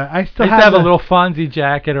still have a. I used to have a little Fonzie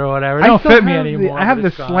jacket or whatever. It don't fit me anymore. I have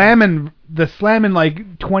the slammin'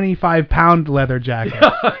 like 25-pound leather jacket.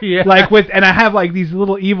 Yeah. Like and I have like these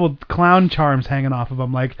little evil clown charms hanging off of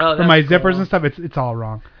them, like for my zippers and stuff. It's all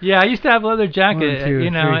wrong. Yeah, I used to have a leather jacket, 1, 2, 3,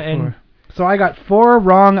 and 4. So I got 4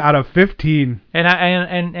 wrong out of 15. And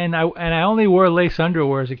I only wore lace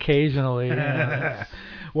underwears occasionally.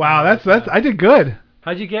 Wow, that's I did good.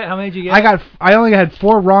 How many did you get? I only had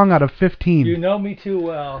 4 wrong out of 15. You know me too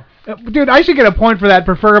well. Dude, I should get a point for that,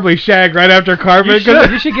 preferably shag right after carpet.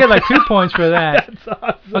 You should get like 2 points for that. That's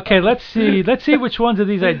awesome. Okay, let's see which ones of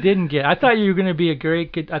these I didn't get. I thought you were going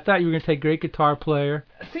to I thought you were going to take great guitar player.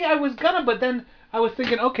 See, I was gonna, but then I was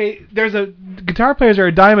thinking, okay, guitar players are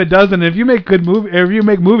a dime a dozen. If you make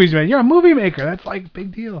movies, man, you're a movie maker. That's like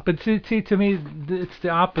big deal. But see, to me, it's the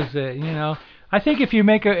opposite. You know, I think if you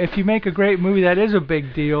make a great movie, that is a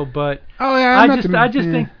big deal. But I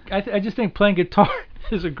just think playing guitar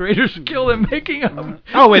is a greater skill than making them.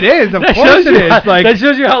 Oh, it is. Of course it is. Like that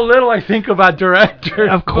shows you how little I think about directors.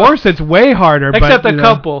 Of course, it's way harder. Except but, a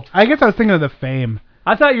couple. I guess I was thinking of the Fame.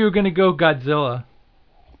 I thought you were going to go Godzilla.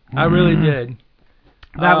 I really did.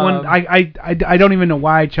 That one, I don't even know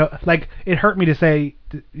why I chose. Like, it hurt me to say,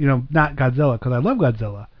 not Godzilla, because I love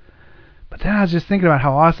Godzilla. But then I was just thinking about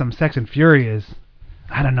how awesome Sex and Fury is.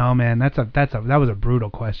 I don't know, man. That was a brutal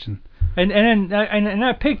question. And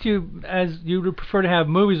I picked you as you would prefer to have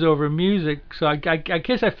movies over music. So I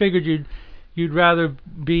guess I figured you'd rather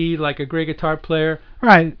be like a great guitar player.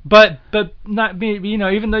 Right. But not be,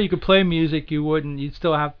 even though you could play music, you'd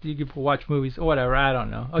still you could watch movies or whatever. I don't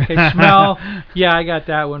know. Okay, Smell. Yeah, I got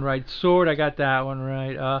that one right. Sword, I got that one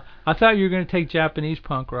right. I thought you were going to take Japanese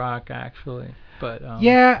punk rock actually, but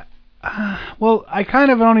yeah. Well, I kind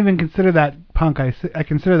of don't even consider that punk. I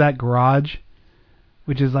consider that garage,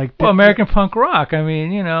 which is like American punk rock. I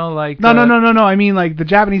mean, like no. I mean like the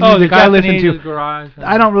Japanese music I listen to. Garage.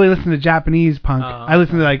 I don't really listen to Japanese punk. I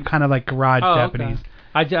listen to like kind of like garage Japanese. Okay.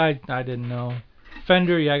 I didn't know.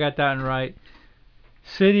 Fender, yeah, I got that one right.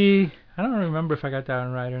 City, I don't remember if I got that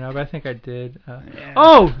one right or not, but I think I did. Yeah.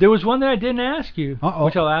 Oh, there was one that I didn't ask you,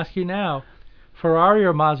 which I'll ask you now. Ferrari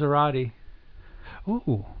or Maserati?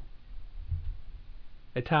 Ooh.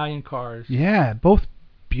 Italian cars. Yeah, both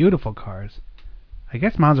beautiful cars. I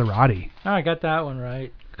guess Maserati. Oh, I got that one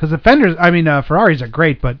right. Because the Ferraris are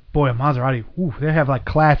great, but boy, a Maserati, they have like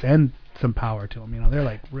class and some power to them. They're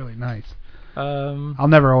like really nice. I'll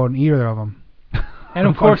never own either of them. And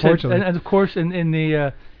of course, in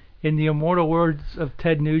the immortal words of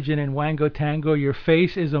Ted Nugent and Wango Tango, your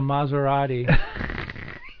face is a Maserati.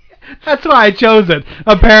 That's why I chose it,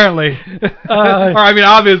 apparently.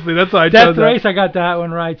 Obviously, that's why I chose it. Death Race, I got that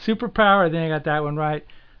one right. Superpower, I think I got that one right.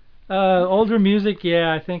 Older music,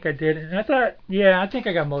 yeah, I think I did. And I think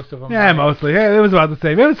I got most of them. Yeah, right. mostly. Yeah, it was about the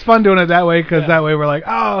same. It was fun doing it that way because that way we're like,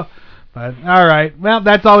 oh. But all right. Well,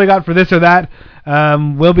 that's all we got for this or that.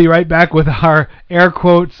 We'll be right back with our air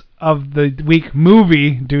quotes of the week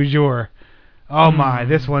movie du jour. Oh my,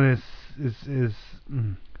 this one is.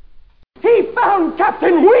 He found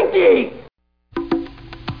Captain Winky!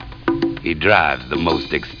 He drives the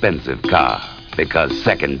most expensive car because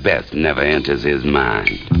second best never enters his mind.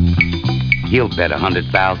 He'll bet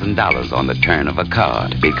 $100,000 on the turn of a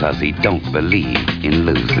card because he don't believe in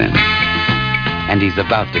losing. And he's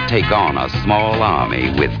about to take on a small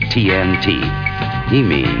army with TNT. He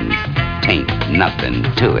means tain't nothing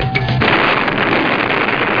to it.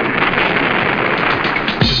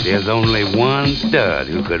 There's only one stud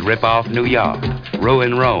who could rip off New York,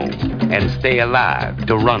 ruin Rome, and stay alive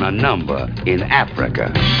to run a number in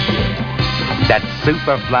Africa. That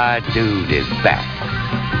Superfly dude is back,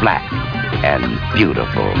 black and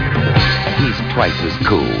beautiful. He's twice as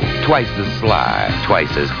cool, twice as sly,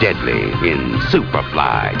 twice as deadly in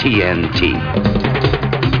Superfly TNT.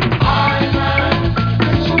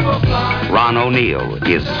 Ron O'Neal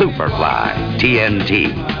is Superfly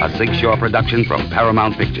TNT, a Sig Shore production from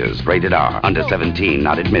Paramount Pictures, rated R, under 17,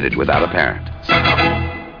 not admitted without a parent.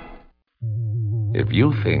 If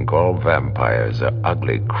you think all vampires are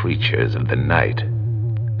ugly creatures of the night,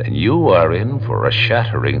 then you are in for a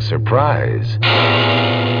shattering surprise.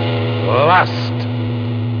 Lust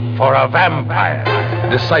for a vampire.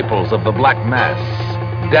 Disciples of the Black Mass,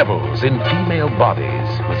 devils in female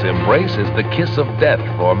bodies whose embrace is the kiss of death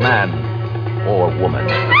for man or woman.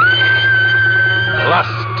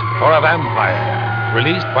 Lust for a vampire.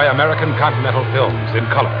 Released by American Continental Films in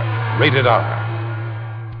color. Rated R.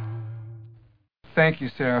 Thank you,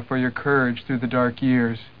 Sarah, for your courage through the dark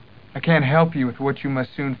years. I can't help you with what you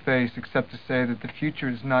must soon face except to say that the future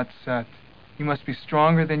is not set. You must be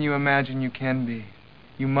stronger than you imagine you can be.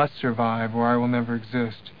 You must survive or I will never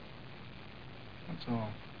exist. That's all.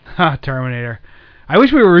 Ha, Terminator. I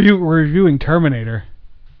wish we were reviewing Terminator.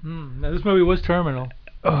 Now this movie was terminal.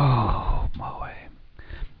 Oh, boy.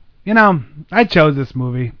 You know, I chose this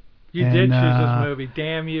movie. You did choose this movie.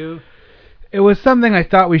 Damn you. It was something I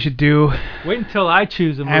thought we should do. Wait until I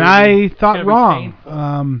choose a movie. And I thought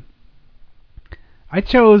wrong. I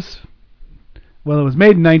chose... Well, it was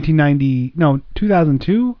made in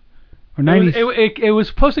 2002 or 90. It was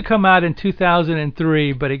supposed to come out in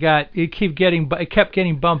 2003, but it kept getting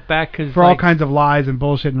bumped back because for all kinds of lies and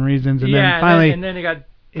bullshit and reasons, and then finally and then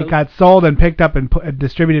it got sold and picked up and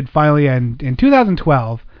distributed finally in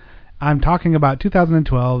 2012. I'm talking about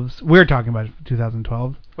 2012. We're talking about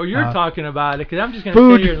 2012. Oh, you're talking about it because I'm just going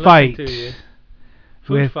to sit here and listen to you.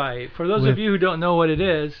 Food Fight. For those of you who don't know what it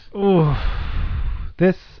is,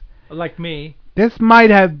 like me. This might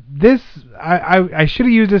have I should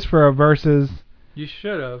have used this for a versus. You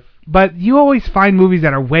should have. But you always find movies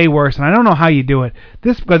that are way worse, and I don't know how you do it.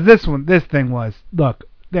 This thing was, look,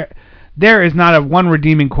 there is not a one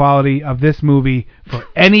redeeming quality of this movie for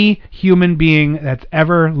any human being that's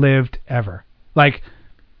ever lived ever, like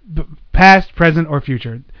past, present, or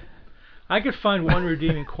future. I could find one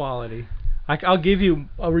redeeming quality. I'll give you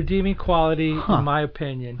a redeeming quality in my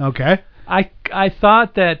opinion. Okay. I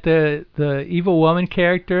thought that the evil woman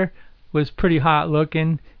character was pretty hot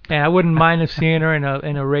looking, and I wouldn't mind seeing her in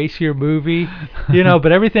a racier movie,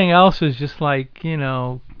 but everything else was just like, and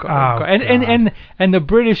the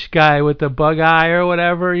British guy with the bug eye or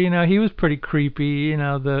whatever, he was pretty creepy,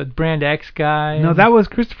 the Brand X guy. No, that was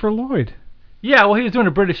Christopher Lloyd. Yeah, well, he was doing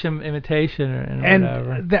a British imitation and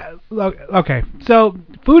whatever. Okay, so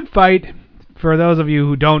Food Fight, for those of you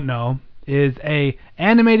who don't know, is a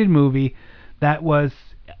animated movie that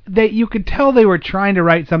you could tell they were trying to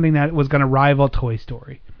write something that was going to rival Toy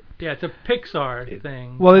Story. Yeah, it's a Pixar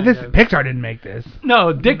thing. Well, Pixar didn't make this.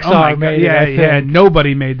 No, Dixar made it. Yeah,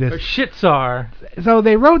 nobody made this. Or Shitsar. So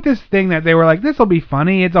they wrote this thing that they were like, this will be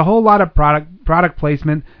funny. It's a whole lot of product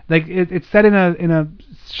placement. Like it's set in a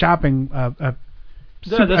shopping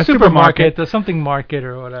the supermarket, the something market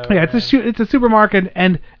or whatever. Yeah, it's a supermarket,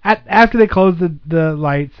 and after they close the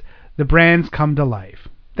lights, the brands come to life.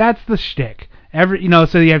 That's the shtick. So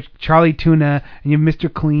you have Charlie Tuna and you have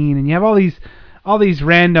Mr. Clean and you have all these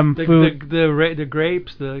random food. The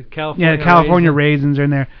grapes, the California. Yeah, the California raisins are in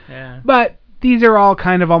there. Yeah. But these are all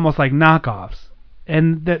kind of almost like knockoffs.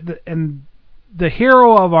 And the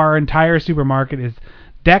hero of our entire supermarket is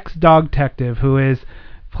Dex Dog Detective, who is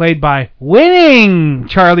played by winning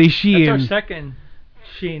Charlie Sheen. That's our second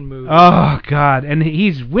Machine movie. Oh God, and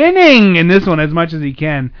he's winning in this one as much as he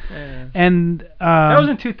can. Yeah. And that was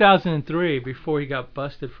in 2003, before he got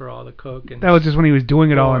busted for all the coke. And that was just when he was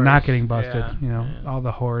doing it all and not whores. getting busted. Yeah, You know, yeah. all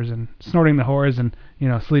the whores and snorting the whores and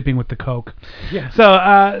sleeping with the coke. Yeah.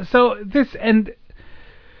 So this and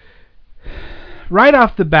right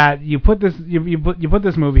off the bat, you put this you put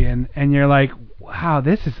this movie in, and you're like, wow,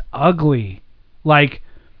 this is ugly. Like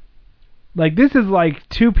this is like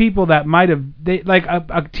two people that might have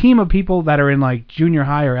a team of people that are in like junior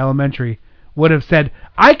high or elementary would have said,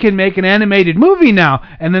 I can make an animated movie now,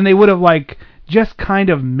 and then they would have like just kind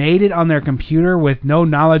of made it on their computer with no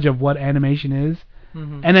knowledge of what animation is,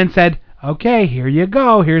 and then said, okay, here you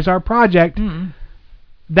go, here's our project.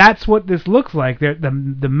 That's what this looks like.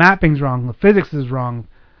 The mapping's wrong, the physics is wrong,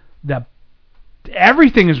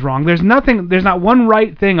 everything is wrong. There's not one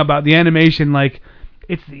right thing about the animation. Like,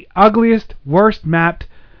 it's the ugliest, worst mapped,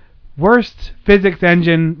 worst physics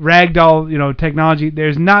engine, ragdoll, technology.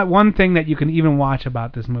 There's not one thing that you can even watch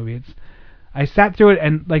about this movie. I sat through it,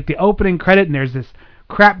 and like the opening credit, and there's this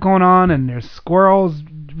crap going on, and there's squirrels,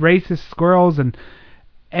 racist squirrels, and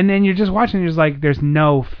then you're just watching, and you're just like, there's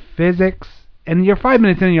no physics, and you're 5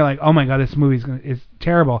 minutes in, and you're like, oh my god, this movie is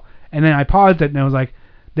terrible. And then I paused it, and I was like,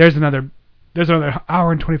 there's another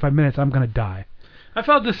hour and 25 minutes, I'm gonna die. I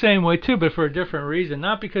felt the same way too, but for a different reason.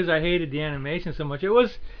 Not because I hated the animation so much. It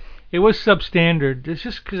was substandard. It's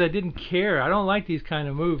just because I didn't care. I don't like these kind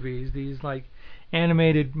of movies, these like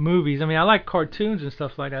animated movies. I mean, I like cartoons and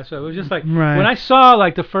stuff like that. So it was just like when I saw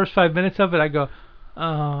like the first 5 minutes of it, I go,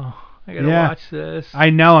 oh, I gotta watch this.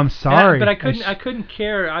 I know. I'm sorry, but I couldn't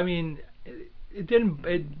care. I mean,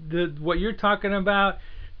 what you're talking about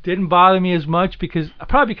didn't bother me as much because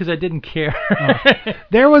I didn't care.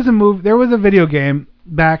 There was a video game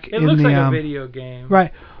back in the... It looks like a video game.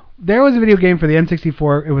 Right. There was a video game for the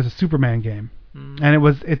N64. It was a Superman game. And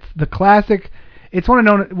it's the classic... It's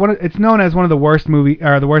it's known as one of the worst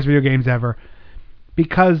the worst video games ever,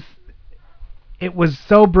 because it was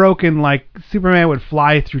so broken. Like, Superman would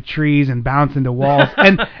fly through trees and bounce into walls,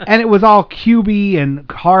 and it was all cubey and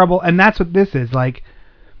horrible. And that's what this is like.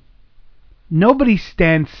 Nobody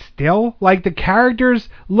stands still. Like, the characters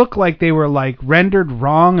look like they were like rendered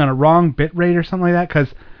wrong on a wrong bit rate or something like that.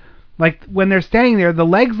 Because like when they're standing there, the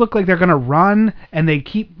legs look like they're gonna run, and they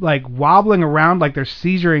keep like wobbling around like they're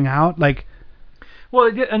seizuring out. Like.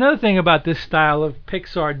 Well, another thing about this style of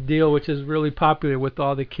Pixar deal, which is really popular with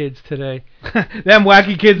all the kids today. Them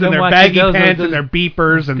wacky kids in their baggy pants and their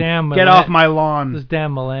beepers and get off my lawn. Those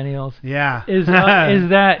damn millennials. Yeah. Is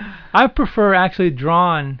that I prefer actually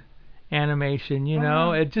drawn animation,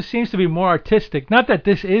 It just seems to be more artistic. Not that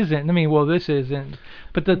this isn't. I mean, well, this isn't.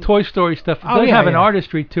 But the Toy Story stuff does have an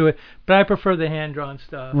artistry to it, but I prefer the hand-drawn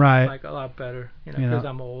stuff. Right. Like, a lot better, because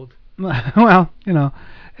I'm old. Well,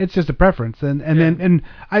 it's just a preference, and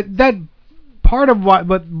that part of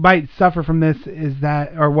what might suffer from this is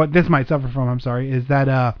that, or what this might suffer from, I'm sorry, is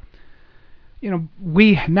that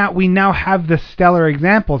we now have the stellar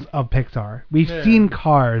examples of Pixar. We've seen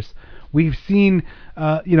Cars, we've seen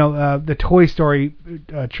the Toy Story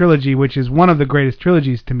trilogy, which is one of the greatest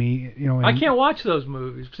trilogies to me. I can't watch those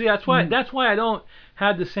movies. See, that's why I don't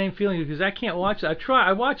have the same feeling, because I can't watch it.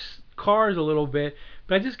 I watched Cars a little bit,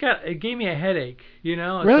 but it gave me a headache,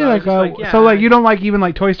 Really? So you don't like even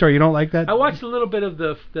like Toy Story? You don't like that? I watched a little bit of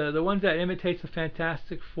the ones that imitates the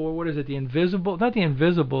Fantastic Four. What is it? The Invisible? Not the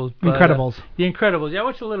Invisibles, but Incredibles. The Incredibles. Yeah, I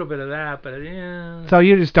watched a little bit of that, but yeah. So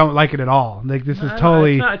you just don't like it at all? Like, this is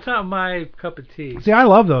totally. It's not my cup of tea. See, I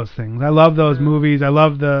love those things. I love those movies. I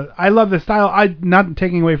love the style. I'm not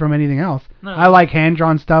taking away from anything else. No. I like hand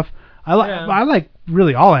drawn stuff. I like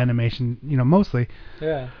really all animation. Mostly.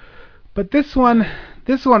 Yeah. But this one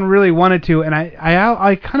really wanted to, and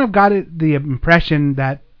I kind of got the impression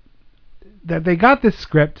that they got this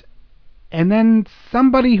script, and then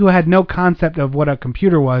somebody who had no concept of what a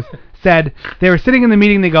computer was said, they were sitting in the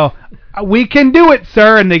meeting, they go, "We can do it,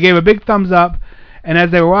 sir," and they gave a big thumbs up. And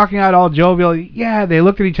as they were walking out all jovial, they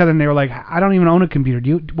looked at each other and they were like, "I don't even own a computer.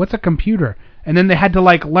 What's a computer?" And then they had to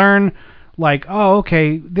like learn. Like, oh,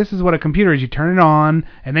 okay, this is what a computer is. You turn it on,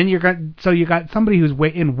 and then you got somebody who's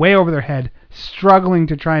way over their head, struggling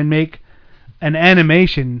to try and make an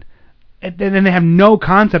animation, and then they have no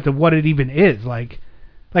concept of what it even is. Like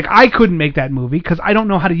I couldn't make that movie because I don't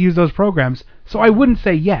know how to use those programs, so I wouldn't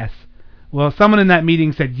say yes. Well, someone in that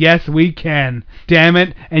meeting said, "Yes, we can. Damn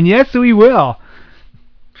it, and yes, we will."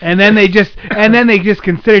 And then they just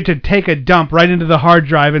considered to take a dump right into the hard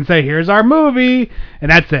drive and say, "Here's our movie," and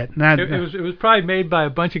that's it. It was probably made by a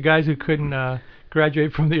bunch of guys who couldn't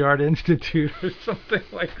graduate from the Art Institute or something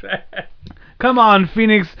like that. Come on,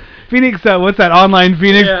 Phoenix Phoenix, what's that, Online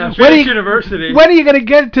Phoenix? Yeah, Phoenix University. When are you going to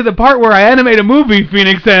get to the part where I animate a movie,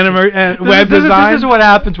 Phoenix web design? This is what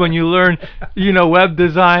happens when you learn, web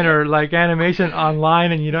design or like animation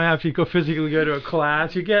online and you don't have to go physically go to a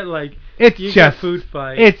class. You get like, get food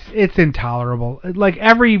fight. It's intolerable. Like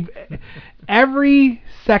every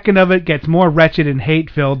second of it gets more wretched and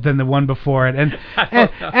hate-filled than the one before it.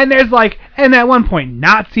 And there's like, and at one point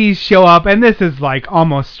Nazis show up, and this is like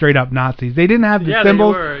almost straight up Nazis. They didn't have the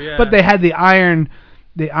symbols, but they had the iron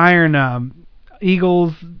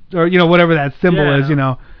eagles, or whatever that symbol is,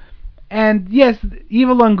 And yes,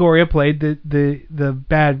 Eva Longoria played the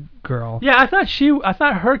bad girl. Yeah, I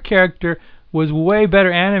thought her character was way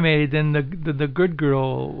better animated than the good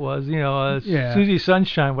girl was, Susie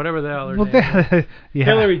Sunshine, whatever the hell her name was.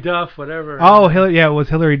 Hilary Duff, whatever. Oh, it was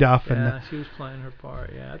Hilary Duff. Yeah, she was playing her part,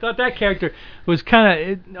 I thought that character was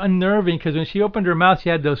kind of unnerving, because when she opened her mouth, she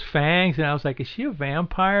had those fangs, and I was like, is she a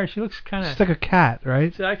vampire? She looks kind of... She's like a cat,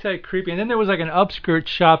 right? She's actually creepy. And then there was like an upskirt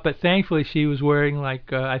shot, but thankfully she was wearing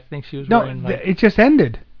like, I think she was wearing like... it just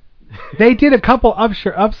ended. They did a couple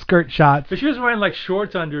upskirt shots. But she was wearing like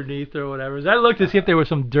shorts underneath or whatever. That looked as if there was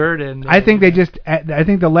some dirt in there. I think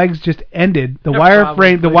the legs just ended. The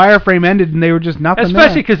wireframe ended, and they were just nothing.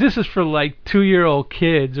 Especially because this is for like 2-year-old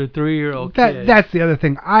kids or 3-year-old kids. That's the other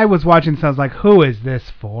thing. I was watching, so I was like, who is this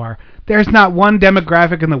for? There's not one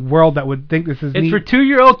demographic in the world that would think this is It's for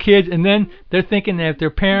 2-year-old kids, and then they're thinking that if their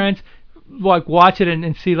parents like watch it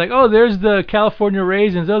and see like, oh, there's the California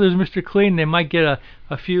Raisins, oh, there's Mr. Clean, they might get a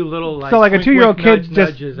few little like... So like a 2-year-old kid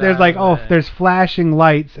there's like, oh, there's flashing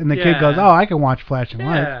lights, and the kid goes, oh, I can watch flashing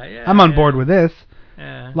lights. I'm on board with this.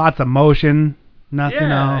 Yeah. Lots of motion, nothing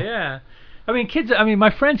else. Yeah. My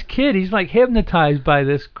friend's kid, he's like hypnotized by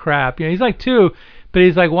this crap. He's like 2, but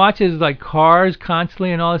he's like watches like Cars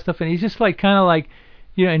constantly and all this stuff, and he's just like kind of like,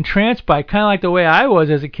 entranced by, kind of like the way I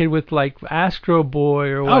was as a kid with like Astro Boy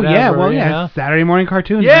or whatever. Oh yeah, well Saturday morning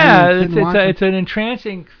cartoons. Yeah, it's an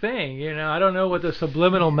entrancing thing. I don't know what the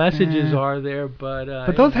subliminal messages are there, but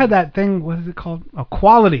those had that thing. What is it called?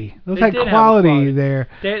 Quality. Those had quality there.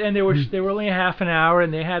 They were only a half an hour,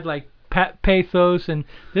 and they had like pathos, and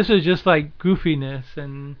this was just like goofiness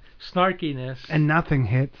and snarkiness. And nothing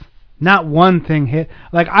hits. Not one thing hit.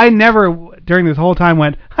 Like I never during this whole time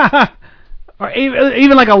went ha ha. Or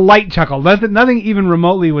even like a light chuckle. Nothing even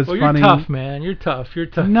remotely was funny. You're tough, man. You're tough.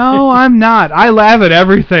 No, I'm not. I laugh at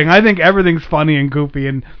everything. I think everything's funny and goofy.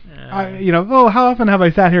 And how often have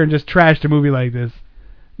I sat here and just trashed a movie like this?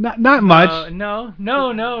 Not much. No,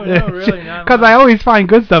 really not. Because I always find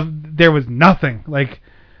good stuff. There was nothing. Like,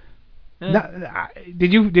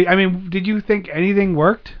 did you think anything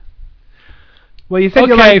worked? Well, you said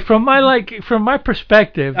from my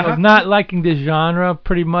perspective of not liking this genre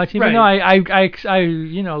pretty much, even though I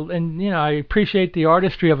appreciate the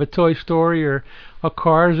artistry of a Toy Story or a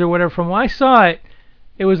Cars or whatever. From when I saw it,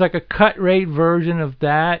 it was like a cut rate version of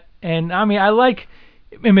that, and I like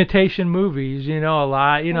imitation movies, a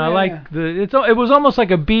lot. I like it was almost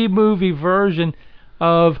like a B movie version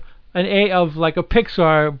of like a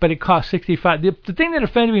Pixar, but it cost $65. The thing that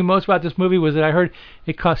offended me most about this movie was that I heard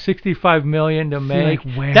it cost $65 million to make.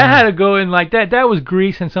 Like, that had to go in like that. That was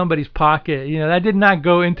grease in somebody's pocket. That did not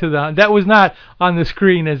go into that was not on the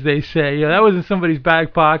screen, as they say. That was in somebody's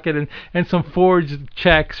back pocket and some forged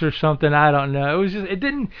checks or something. I don't know. It was just it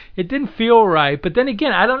didn't feel right. But then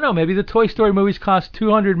again, I don't know. Maybe the Toy Story movies cost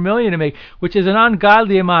 $200 million to make, which is an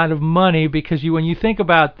ungodly amount of money, because when you think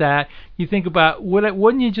about that, you think about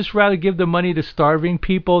wouldn't you just rather give the money to starving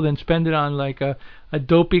people than spend it on like a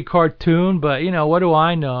dopey cartoon? But what do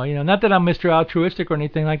I know? Not that I'm Mr. Altruistic or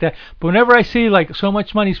anything like that, but whenever I see like so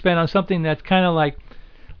much money spent on something that's kind of like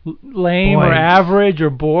lame or average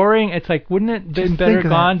or boring, it's like, wouldn't it been better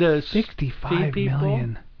gone to $65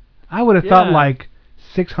 million? I would have thought like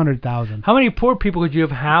 600,000. How many poor people could you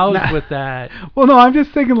have housed with that? Well, no, I'm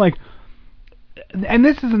just thinking like. And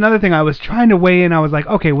this is another thing I was trying to weigh in. I was like,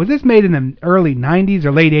 okay, was this made in the early 90s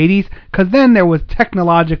or late 80s? Because then there was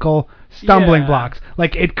technological stumbling blocks.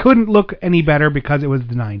 Like, it couldn't look any better because it was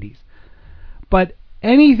the 90s. But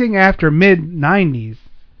anything after mid-90s,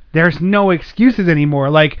 there's no excuses anymore.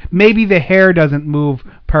 Like, maybe the hair doesn't move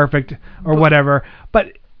perfect or whatever,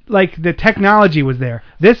 but like the technology was there.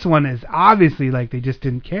 This one is obviously like they just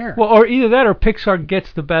didn't care. Well, or either that or Pixar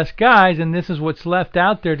gets the best guys, and this is what's left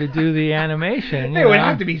out there to do the animation. There would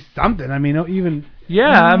have to be something. I mean, even...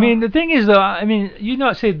 Yeah, I mean, the thing is,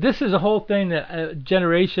 though, say this is a whole thing that a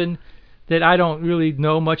generation that I don't really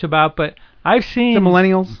know much about, but I've seen... The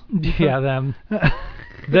millennials? Yeah, them.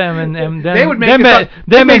 Them and them. They would make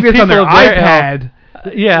this on their iPad.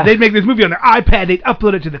 Yeah. They'd make this movie on their iPad. They'd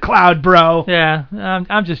upload it to the cloud, bro. Yeah,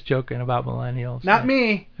 I'm just joking about millennials. Not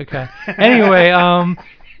me. Okay. Anyway, I'm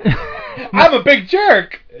a big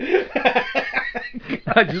jerk.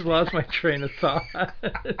 I just lost my train of thought.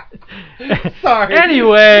 Sorry.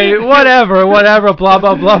 Anyway, whatever, blah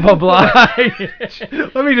blah blah blah blah.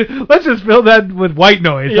 Let's just fill that with white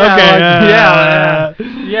noise. Yeah, okay.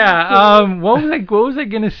 Yeah. What was I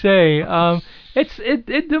gonna say?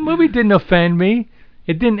 The movie didn't offend me.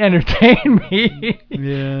 It didn't entertain me.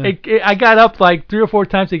 Yeah. I got up like 3 or 4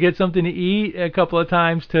 times to get something to eat, a couple of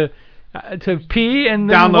times to pee, and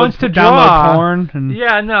then once to draw. Download porn. And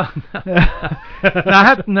yeah, no.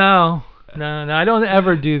 No, I don't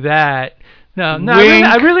ever do that. No,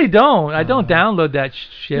 I really don't. I don't download that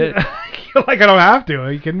shit. Like I don't have to.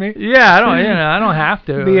 Are you kidding me? Yeah, I don't have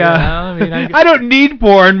to. I don't need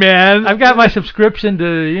porn, man. I've got my subscription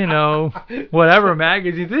to, whatever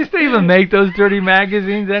magazines. Do they still even make those dirty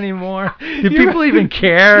magazines anymore? Do people even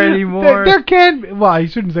care anymore? There can. Well, you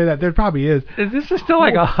shouldn't say that. There probably is. This is still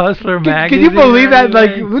like a Hustler magazine. Can you believe that?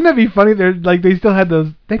 Like, wouldn't that be funny? They still had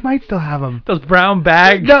those. They might still have them. Those brown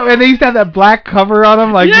bags. No, and they used to have that black cover on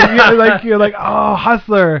them. Like, you're like, oh,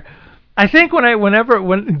 Hustler. I think when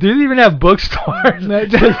do they even have bookstores?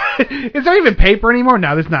 Is there even paper anymore?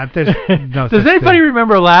 No, there's not. There's no. Does anybody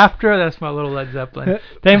remember Laughter? That's my little Led Zeppelin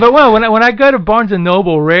thing. But when I go to Barnes and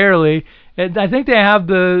Noble, rarely. I think they have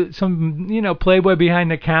some Playboy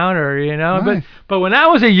behind the counter, Nice. But when I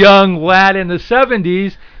was a young lad in the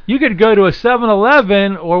 70s, you could go to a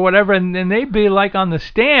 7-Eleven or whatever, and they'd be like on the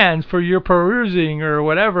stands for your perusing or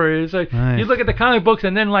whatever. It's like nice. You look at the comic books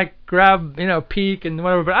and then like grab peek and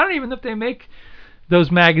whatever. But I don't even know if they make those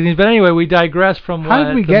magazines. But anyway, we digress from How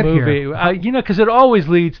did we the get movie. here? Because it always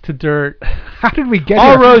leads to dirt. How did we get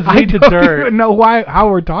All here? roads lead to dirt. I don't even know how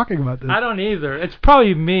we're talking about this. I don't either. It's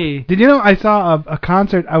probably me. Did you know I saw a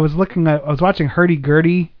concert? I was watching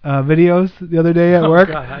hurdy-gurdy videos the other day at work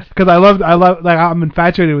because I love like I'm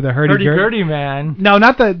infatuated with a hurdy-gurdy man. No,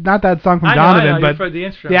 not that song from Donovan, but the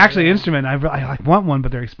instrument. The actual instrument. I want one,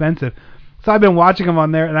 but they're expensive. So I've been watching them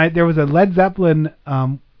on there, and there was a Led Zeppelin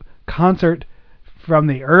concert from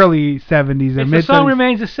the early 70s or mid-70s. The song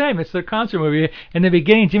remains the same. It's their concert movie. In the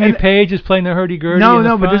beginning, Jimmy Page is playing the hurdy-gurdy.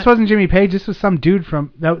 No, but this wasn't Jimmy Page. This was some dude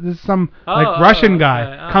this is some Russian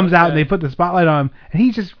guy comes out and they put the spotlight on him, and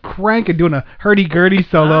he's just cranking, doing a hurdy-gurdy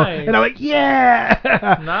solo. Nice. And I'm like,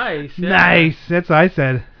 yeah! Nice. Yeah. Nice. That's what I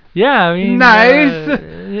said. Yeah, I mean...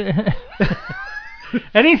 Nice!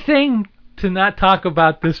 Anything to not talk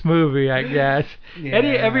about this movie, I guess. Yeah.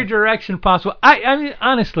 Every direction possible. I mean,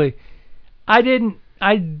 honestly... I didn't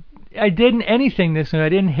anything this movie. I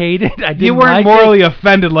didn't hate it. You weren't morally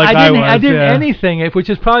offended like I was. I didn't anything, which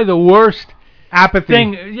is probably the worst apathy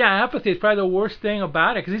thing. Yeah, apathy is probably the worst thing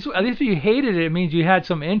about it. Because at least if you hated it, it means you had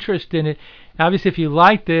some interest in it. Obviously, if you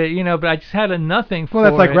liked it, but I just had a nothing for it.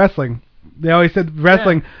 Well, that's like wrestling. They always said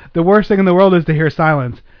wrestling, the worst thing in the world is to hear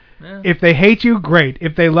silence. Yeah. If they hate you, great.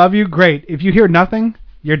 If they love you, great. If you hear nothing,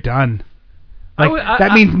 you're done.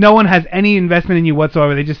 That means no one has any investment in you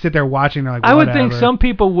whatsoever. They just sit there watching. They're like, whatever. I would think some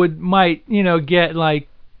people might get like,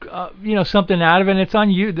 something out of it. And it's on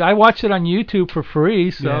you. I watched it on YouTube for free.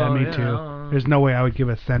 So yeah, me too. There's no way I would give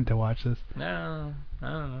a cent to watch this. No, I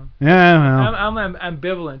don't know. Yeah, well. I'm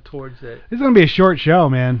ambivalent towards it. This is gonna be a short show,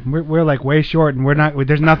 man. We're like way short, and we're not.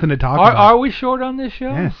 There's nothing to talk about. Are we short on this show?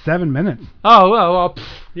 Yeah, 7 minutes. Oh well,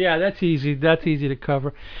 yeah, that's easy. That's easy to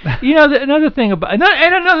cover. Another thing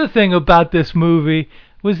about this movie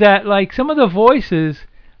was that like some of the voices.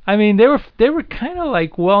 I mean, they were kind of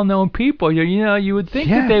like well-known people. You would think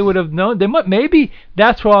that they would have known. Maybe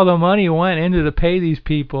that's where all the money went into to pay these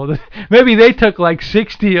people. Maybe they took like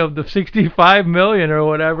 60 of the 65 million or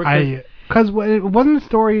whatever. Because it wasn't a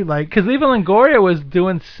story like... Because Eva Longoria was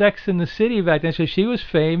doing Sex in the City back then, so she was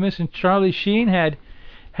famous, and Charlie Sheen had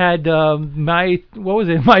My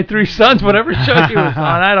 3 Sons, whatever show he was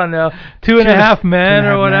on. I don't know, 2.5 Men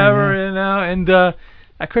or whatever, and.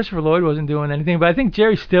 Christopher Lloyd wasn't doing anything, but I think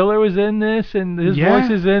Jerry Stiller was in this, and his voice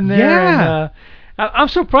is in there. Yeah. And, I'm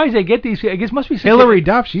surprised they get these. I guess it must be Hillary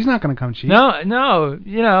Duff. She's not going to come cheap. No.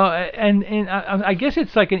 And I guess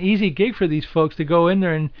it's like an easy gig for these folks to go in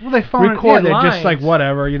there and record they're lines. Just like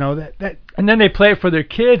whatever, that. And then they play it for their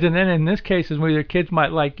kids, and then in this case, is where their kids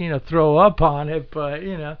might throw up on it, but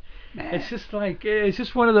it's just like it's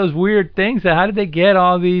just one of those weird things. That how did they get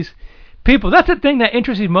all these people? That's the thing that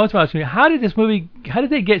interests me most about me. How did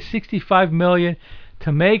they get $65 million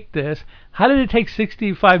to make this? How did it take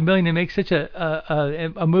 $65 million to make such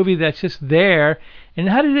a movie that's just there? And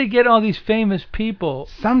how did they get all these famous people?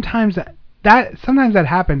 Sometimes sometimes that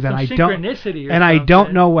happens, and Some I don't, synchronicity or and I don't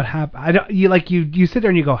something. know what happened. I don't. You sit there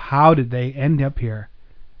and you go, how did they end up here?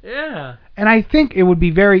 Yeah. And I think it would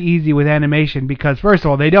be very easy with animation because first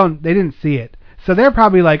of all, they didn't see it, so they're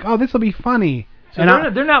probably like, oh, this will be funny. So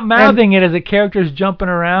they're not mouthing it as the character's jumping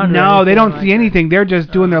around. No, they don't like see anything. They're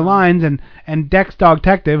just doing their lines. And Dex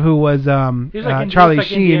Dogtective, who was Charlie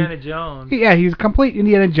Sheen, Indiana Jones. Yeah, he's complete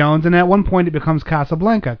Indiana Jones. And at one point it becomes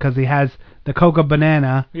Casablanca because he has the coca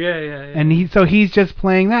banana. Yeah. And he's just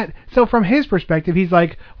playing that. So from his perspective, he's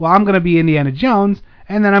like, well, I'm going to be Indiana Jones,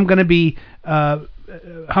 and then I'm going to be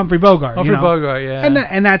Humphrey Bogart. Bogart, yeah.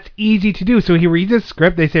 And that's easy to do. So he reads his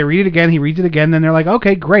script. They say read it again. He reads it again. Then they're like,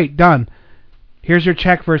 okay, great, done. Here's your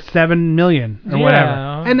check for $7 million or whatever.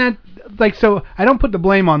 And that, like, so I don't put the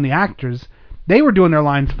blame on the actors. They were doing their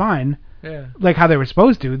lines fine, like how they were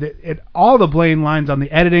supposed to. All the blame lines on the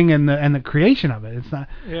editing and the creation of it. It's not.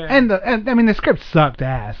 Yeah. And I mean the script sucked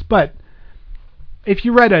ass. But if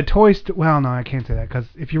you read a Toy Story, well, no, I can't say that because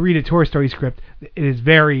if you read a Toy Story script, it is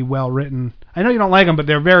very well written. I know you don't like them, but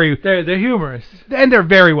they're humorous and they're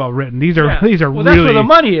very well written. These are well, really. That's where the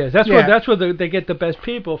money is. That's where they get the best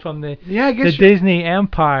people from the Disney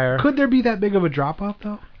empire. Could there be that big of a drop off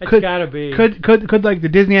though? It's gotta be. Could like the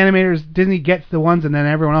Disney animators? Disney gets the ones, and then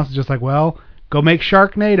everyone else is just like, well, go make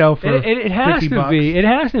Sharknado for it has $50. To be. It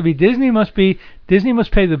has to be. Disney must pay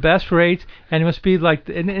the best rates, and it must be like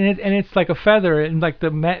and it's like a feather and like the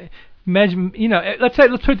let's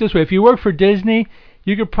put it this way: if you work for Disney,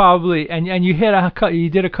 you could probably and you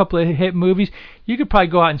did a couple of hit movies, you could probably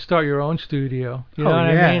go out and start your own studio. You know what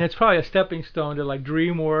I mean? It's probably a stepping stone to like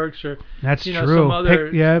DreamWorks or that's true. Some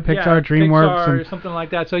other Pixar, DreamWorks, or something like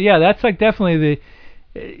that. So yeah, that's like definitely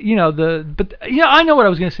I know what I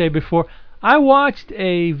was going to say before. I watched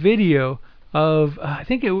a video of I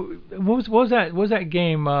think what was that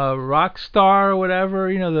game Rockstar or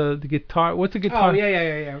whatever, the guitar, what's the guitar? Oh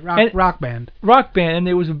yeah Rock Band, and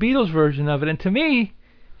there was a Beatles version of it, and to me,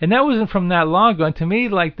 and that wasn't from that long ago, and to me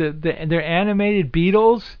like their animated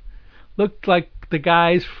Beatles looked like the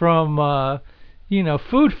guys from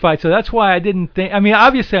Food Fight, so that's why I didn't think. I mean,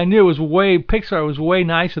 obviously I knew Pixar was way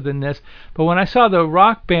nicer than this, but when I saw the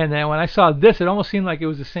Rock Band and when I saw this, it almost seemed like it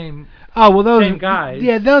was the same. Oh well, those same guys.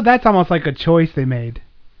 Yeah, that's almost like a choice they made.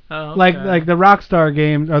 Oh, okay. Like the Rockstar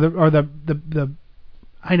games or the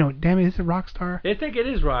I know, damn it, is it Rockstar? I think it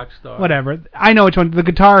is Rockstar. Whatever, I know which one. The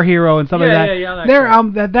Guitar Hero and stuff like that.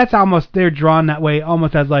 Yeah. That's almost they're drawn that way,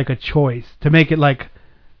 almost as like a choice to make it like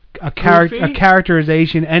a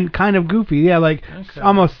characterization and kind of goofy. Yeah, like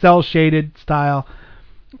almost cell shaded style.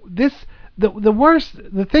 The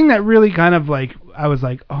thing that really kind of like I was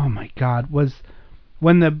like, oh my god, was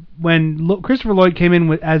when Christopher Lloyd came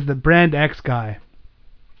in as the Brand X guy,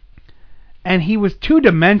 and he was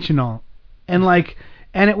 2-dimensional, and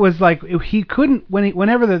it was like he couldn't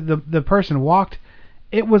whenever the person walked,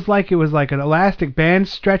 it was like an elastic band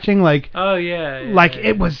stretching like. Oh yeah.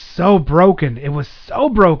 It was so broken. It was so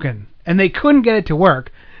broken, and they couldn't get it to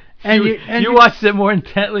work. And you watched it more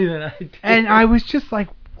intently than I did. And I was just like,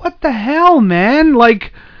 what the hell, man?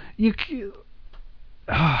 Like you.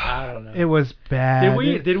 I don't know. It was bad.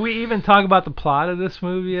 Did we even talk about the plot of this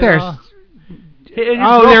movie at all?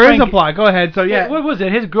 There is a plot. Go ahead. So yeah, what was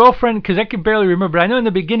it? His girlfriend, because I can barely remember. But I know in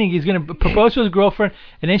the beginning he's going to propose to his girlfriend,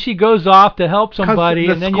 and then she goes off to help somebody,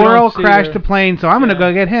 and then squirrel crashed the plane. So I'm going to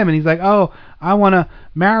go get him, and he's like, oh, I want to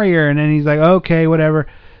marry her, and then he's like, okay, whatever.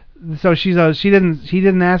 So she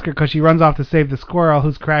didn't ask her because she runs off to save the squirrel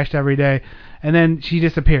who's crashed every day, and then she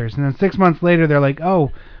disappears. And then 6 months later, they're like,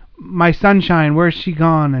 oh, my sunshine, where's she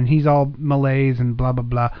gone? And he's all malaise and blah blah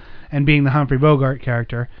blah, and being the Humphrey Bogart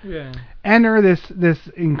character. Yeah. Enter this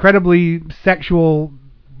incredibly sexual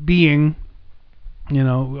being,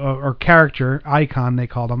 or character, icon they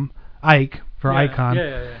called him, Ike for icon.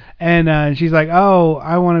 Yeah. And she's like, oh,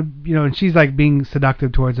 I want to, and she's like being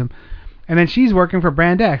seductive towards him. And then she's working for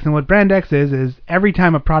Brand X, and what Brand X is every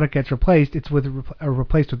time a product gets replaced, it's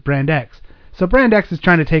replaced with Brand X. So Brand X is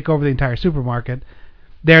trying to take over the entire supermarket.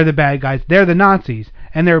 They're the bad guys. They're the Nazis,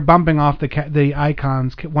 and they're bumping off the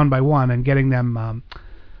icons one by one and getting them.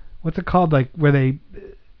 What's it called? Like where they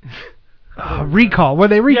recall? Where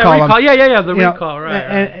they recall them? Yeah. The recall, right.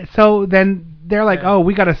 And so then they're like, oh,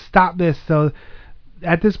 we got to stop this. So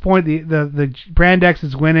at this point, the Brand X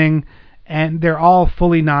is winning, and they're all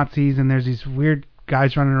fully Nazis, and there's these weird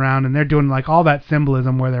guys running around, and they're doing like all that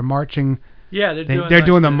symbolism where they're marching. Yeah, they're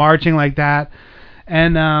doing the marching like that,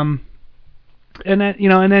 and then and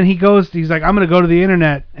then he's like, I'm gonna go to the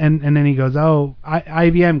internet, and then he goes, oh,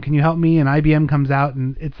 IBM, can you help me? And IBM comes out,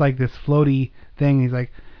 and it's like this floaty thing. He's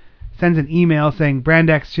like, sends an email saying Brand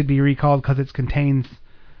X should be recalled because it contains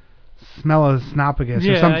Smelosnopagus or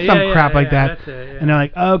Yeah, some yeah, crap like yeah, that. that's it, yeah. And they're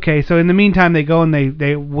like, okay. So in the meantime, they go and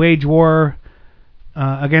they wage war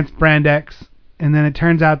against Brand X. And then it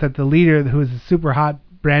turns out that the leader, who is a super hot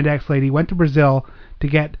Brand X lady, went to Brazil to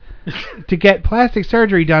get plastic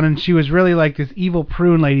surgery done, and she was really like this evil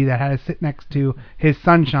prune lady that had to sit next to his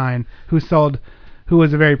Sunshine, who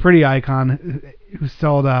was a very pretty icon, who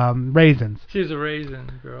sold raisins. She's a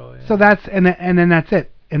raisin girl. Yeah. So that's and then that's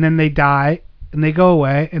it. And then they die and they go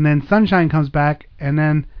away, and then Sunshine comes back, and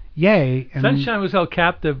then yay. And Sunshine was held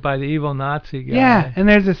captive by the evil Nazi guy. yeah, and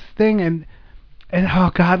there's this thing, and oh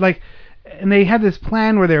god, like. And they had this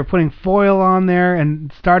plan where they were putting foil on there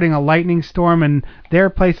and starting a lightning storm, and their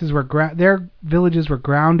places were their villages were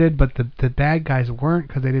grounded, but the bad guys weren't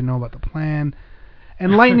because they didn't know about the plan.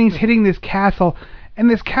 And lightning's hitting this castle, and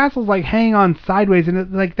this castle's like hanging on sideways,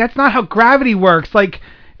 and like that's not how gravity works. Like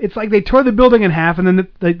it's like they tore the building in half, and then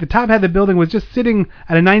the top half of the building was just sitting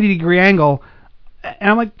at a 90-degree angle,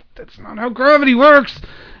 and I'm like, that's not how gravity works.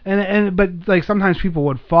 But like sometimes people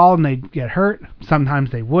would fall and they'd get hurt. Sometimes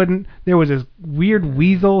they wouldn't. There was this weird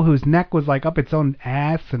weasel whose neck was like up its own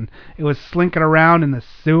ass, and it was slinking around in the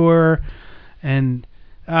sewer, and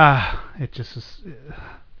it just was.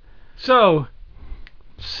 So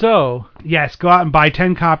yes, go out and buy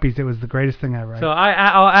 10 copies. It was the greatest thing ever. So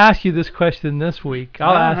I'll ask you this question this week.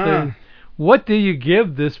 I'll ask you, what do you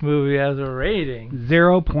give this movie as a rating?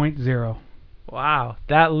 0.0. Wow,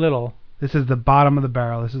 that little. This is the bottom of the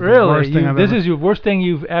barrel. This is really? The worst thing I've ever. This is your worst thing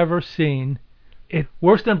you've ever seen.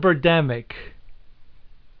 Worse than Birdemic.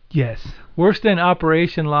 Yes. Worse than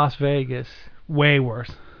Operation Las Vegas. Way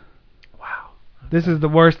worse. Wow. This is the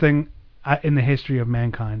worst thing in the history of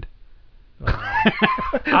mankind.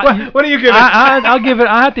 What do you give it? I'll give it.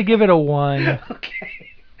 I have to give it a 1.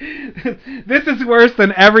 Okay. This is worse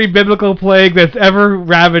than every biblical plague that's ever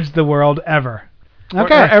ravaged the world ever.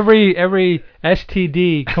 Okay. Or every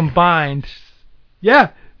STD combined.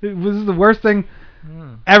 Yeah, this is the worst thing.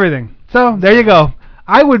 Everything. So there you go.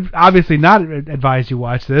 I would obviously not advise you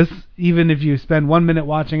watch this. Even if you spend 1 minute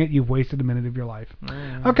watching it, you've wasted a minute of your life.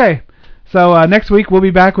 Okay. So next week we'll be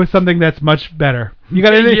back with something that's much better. You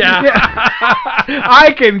got anything? Yeah.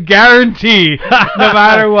 I can guarantee, no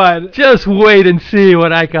matter what. Just wait and see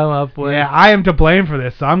what I come up with. Yeah, I am to blame for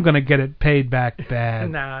this, so I'm gonna get it paid back bad.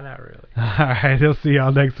 No, not really. All right, I'll see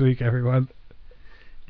y'all next week, everyone.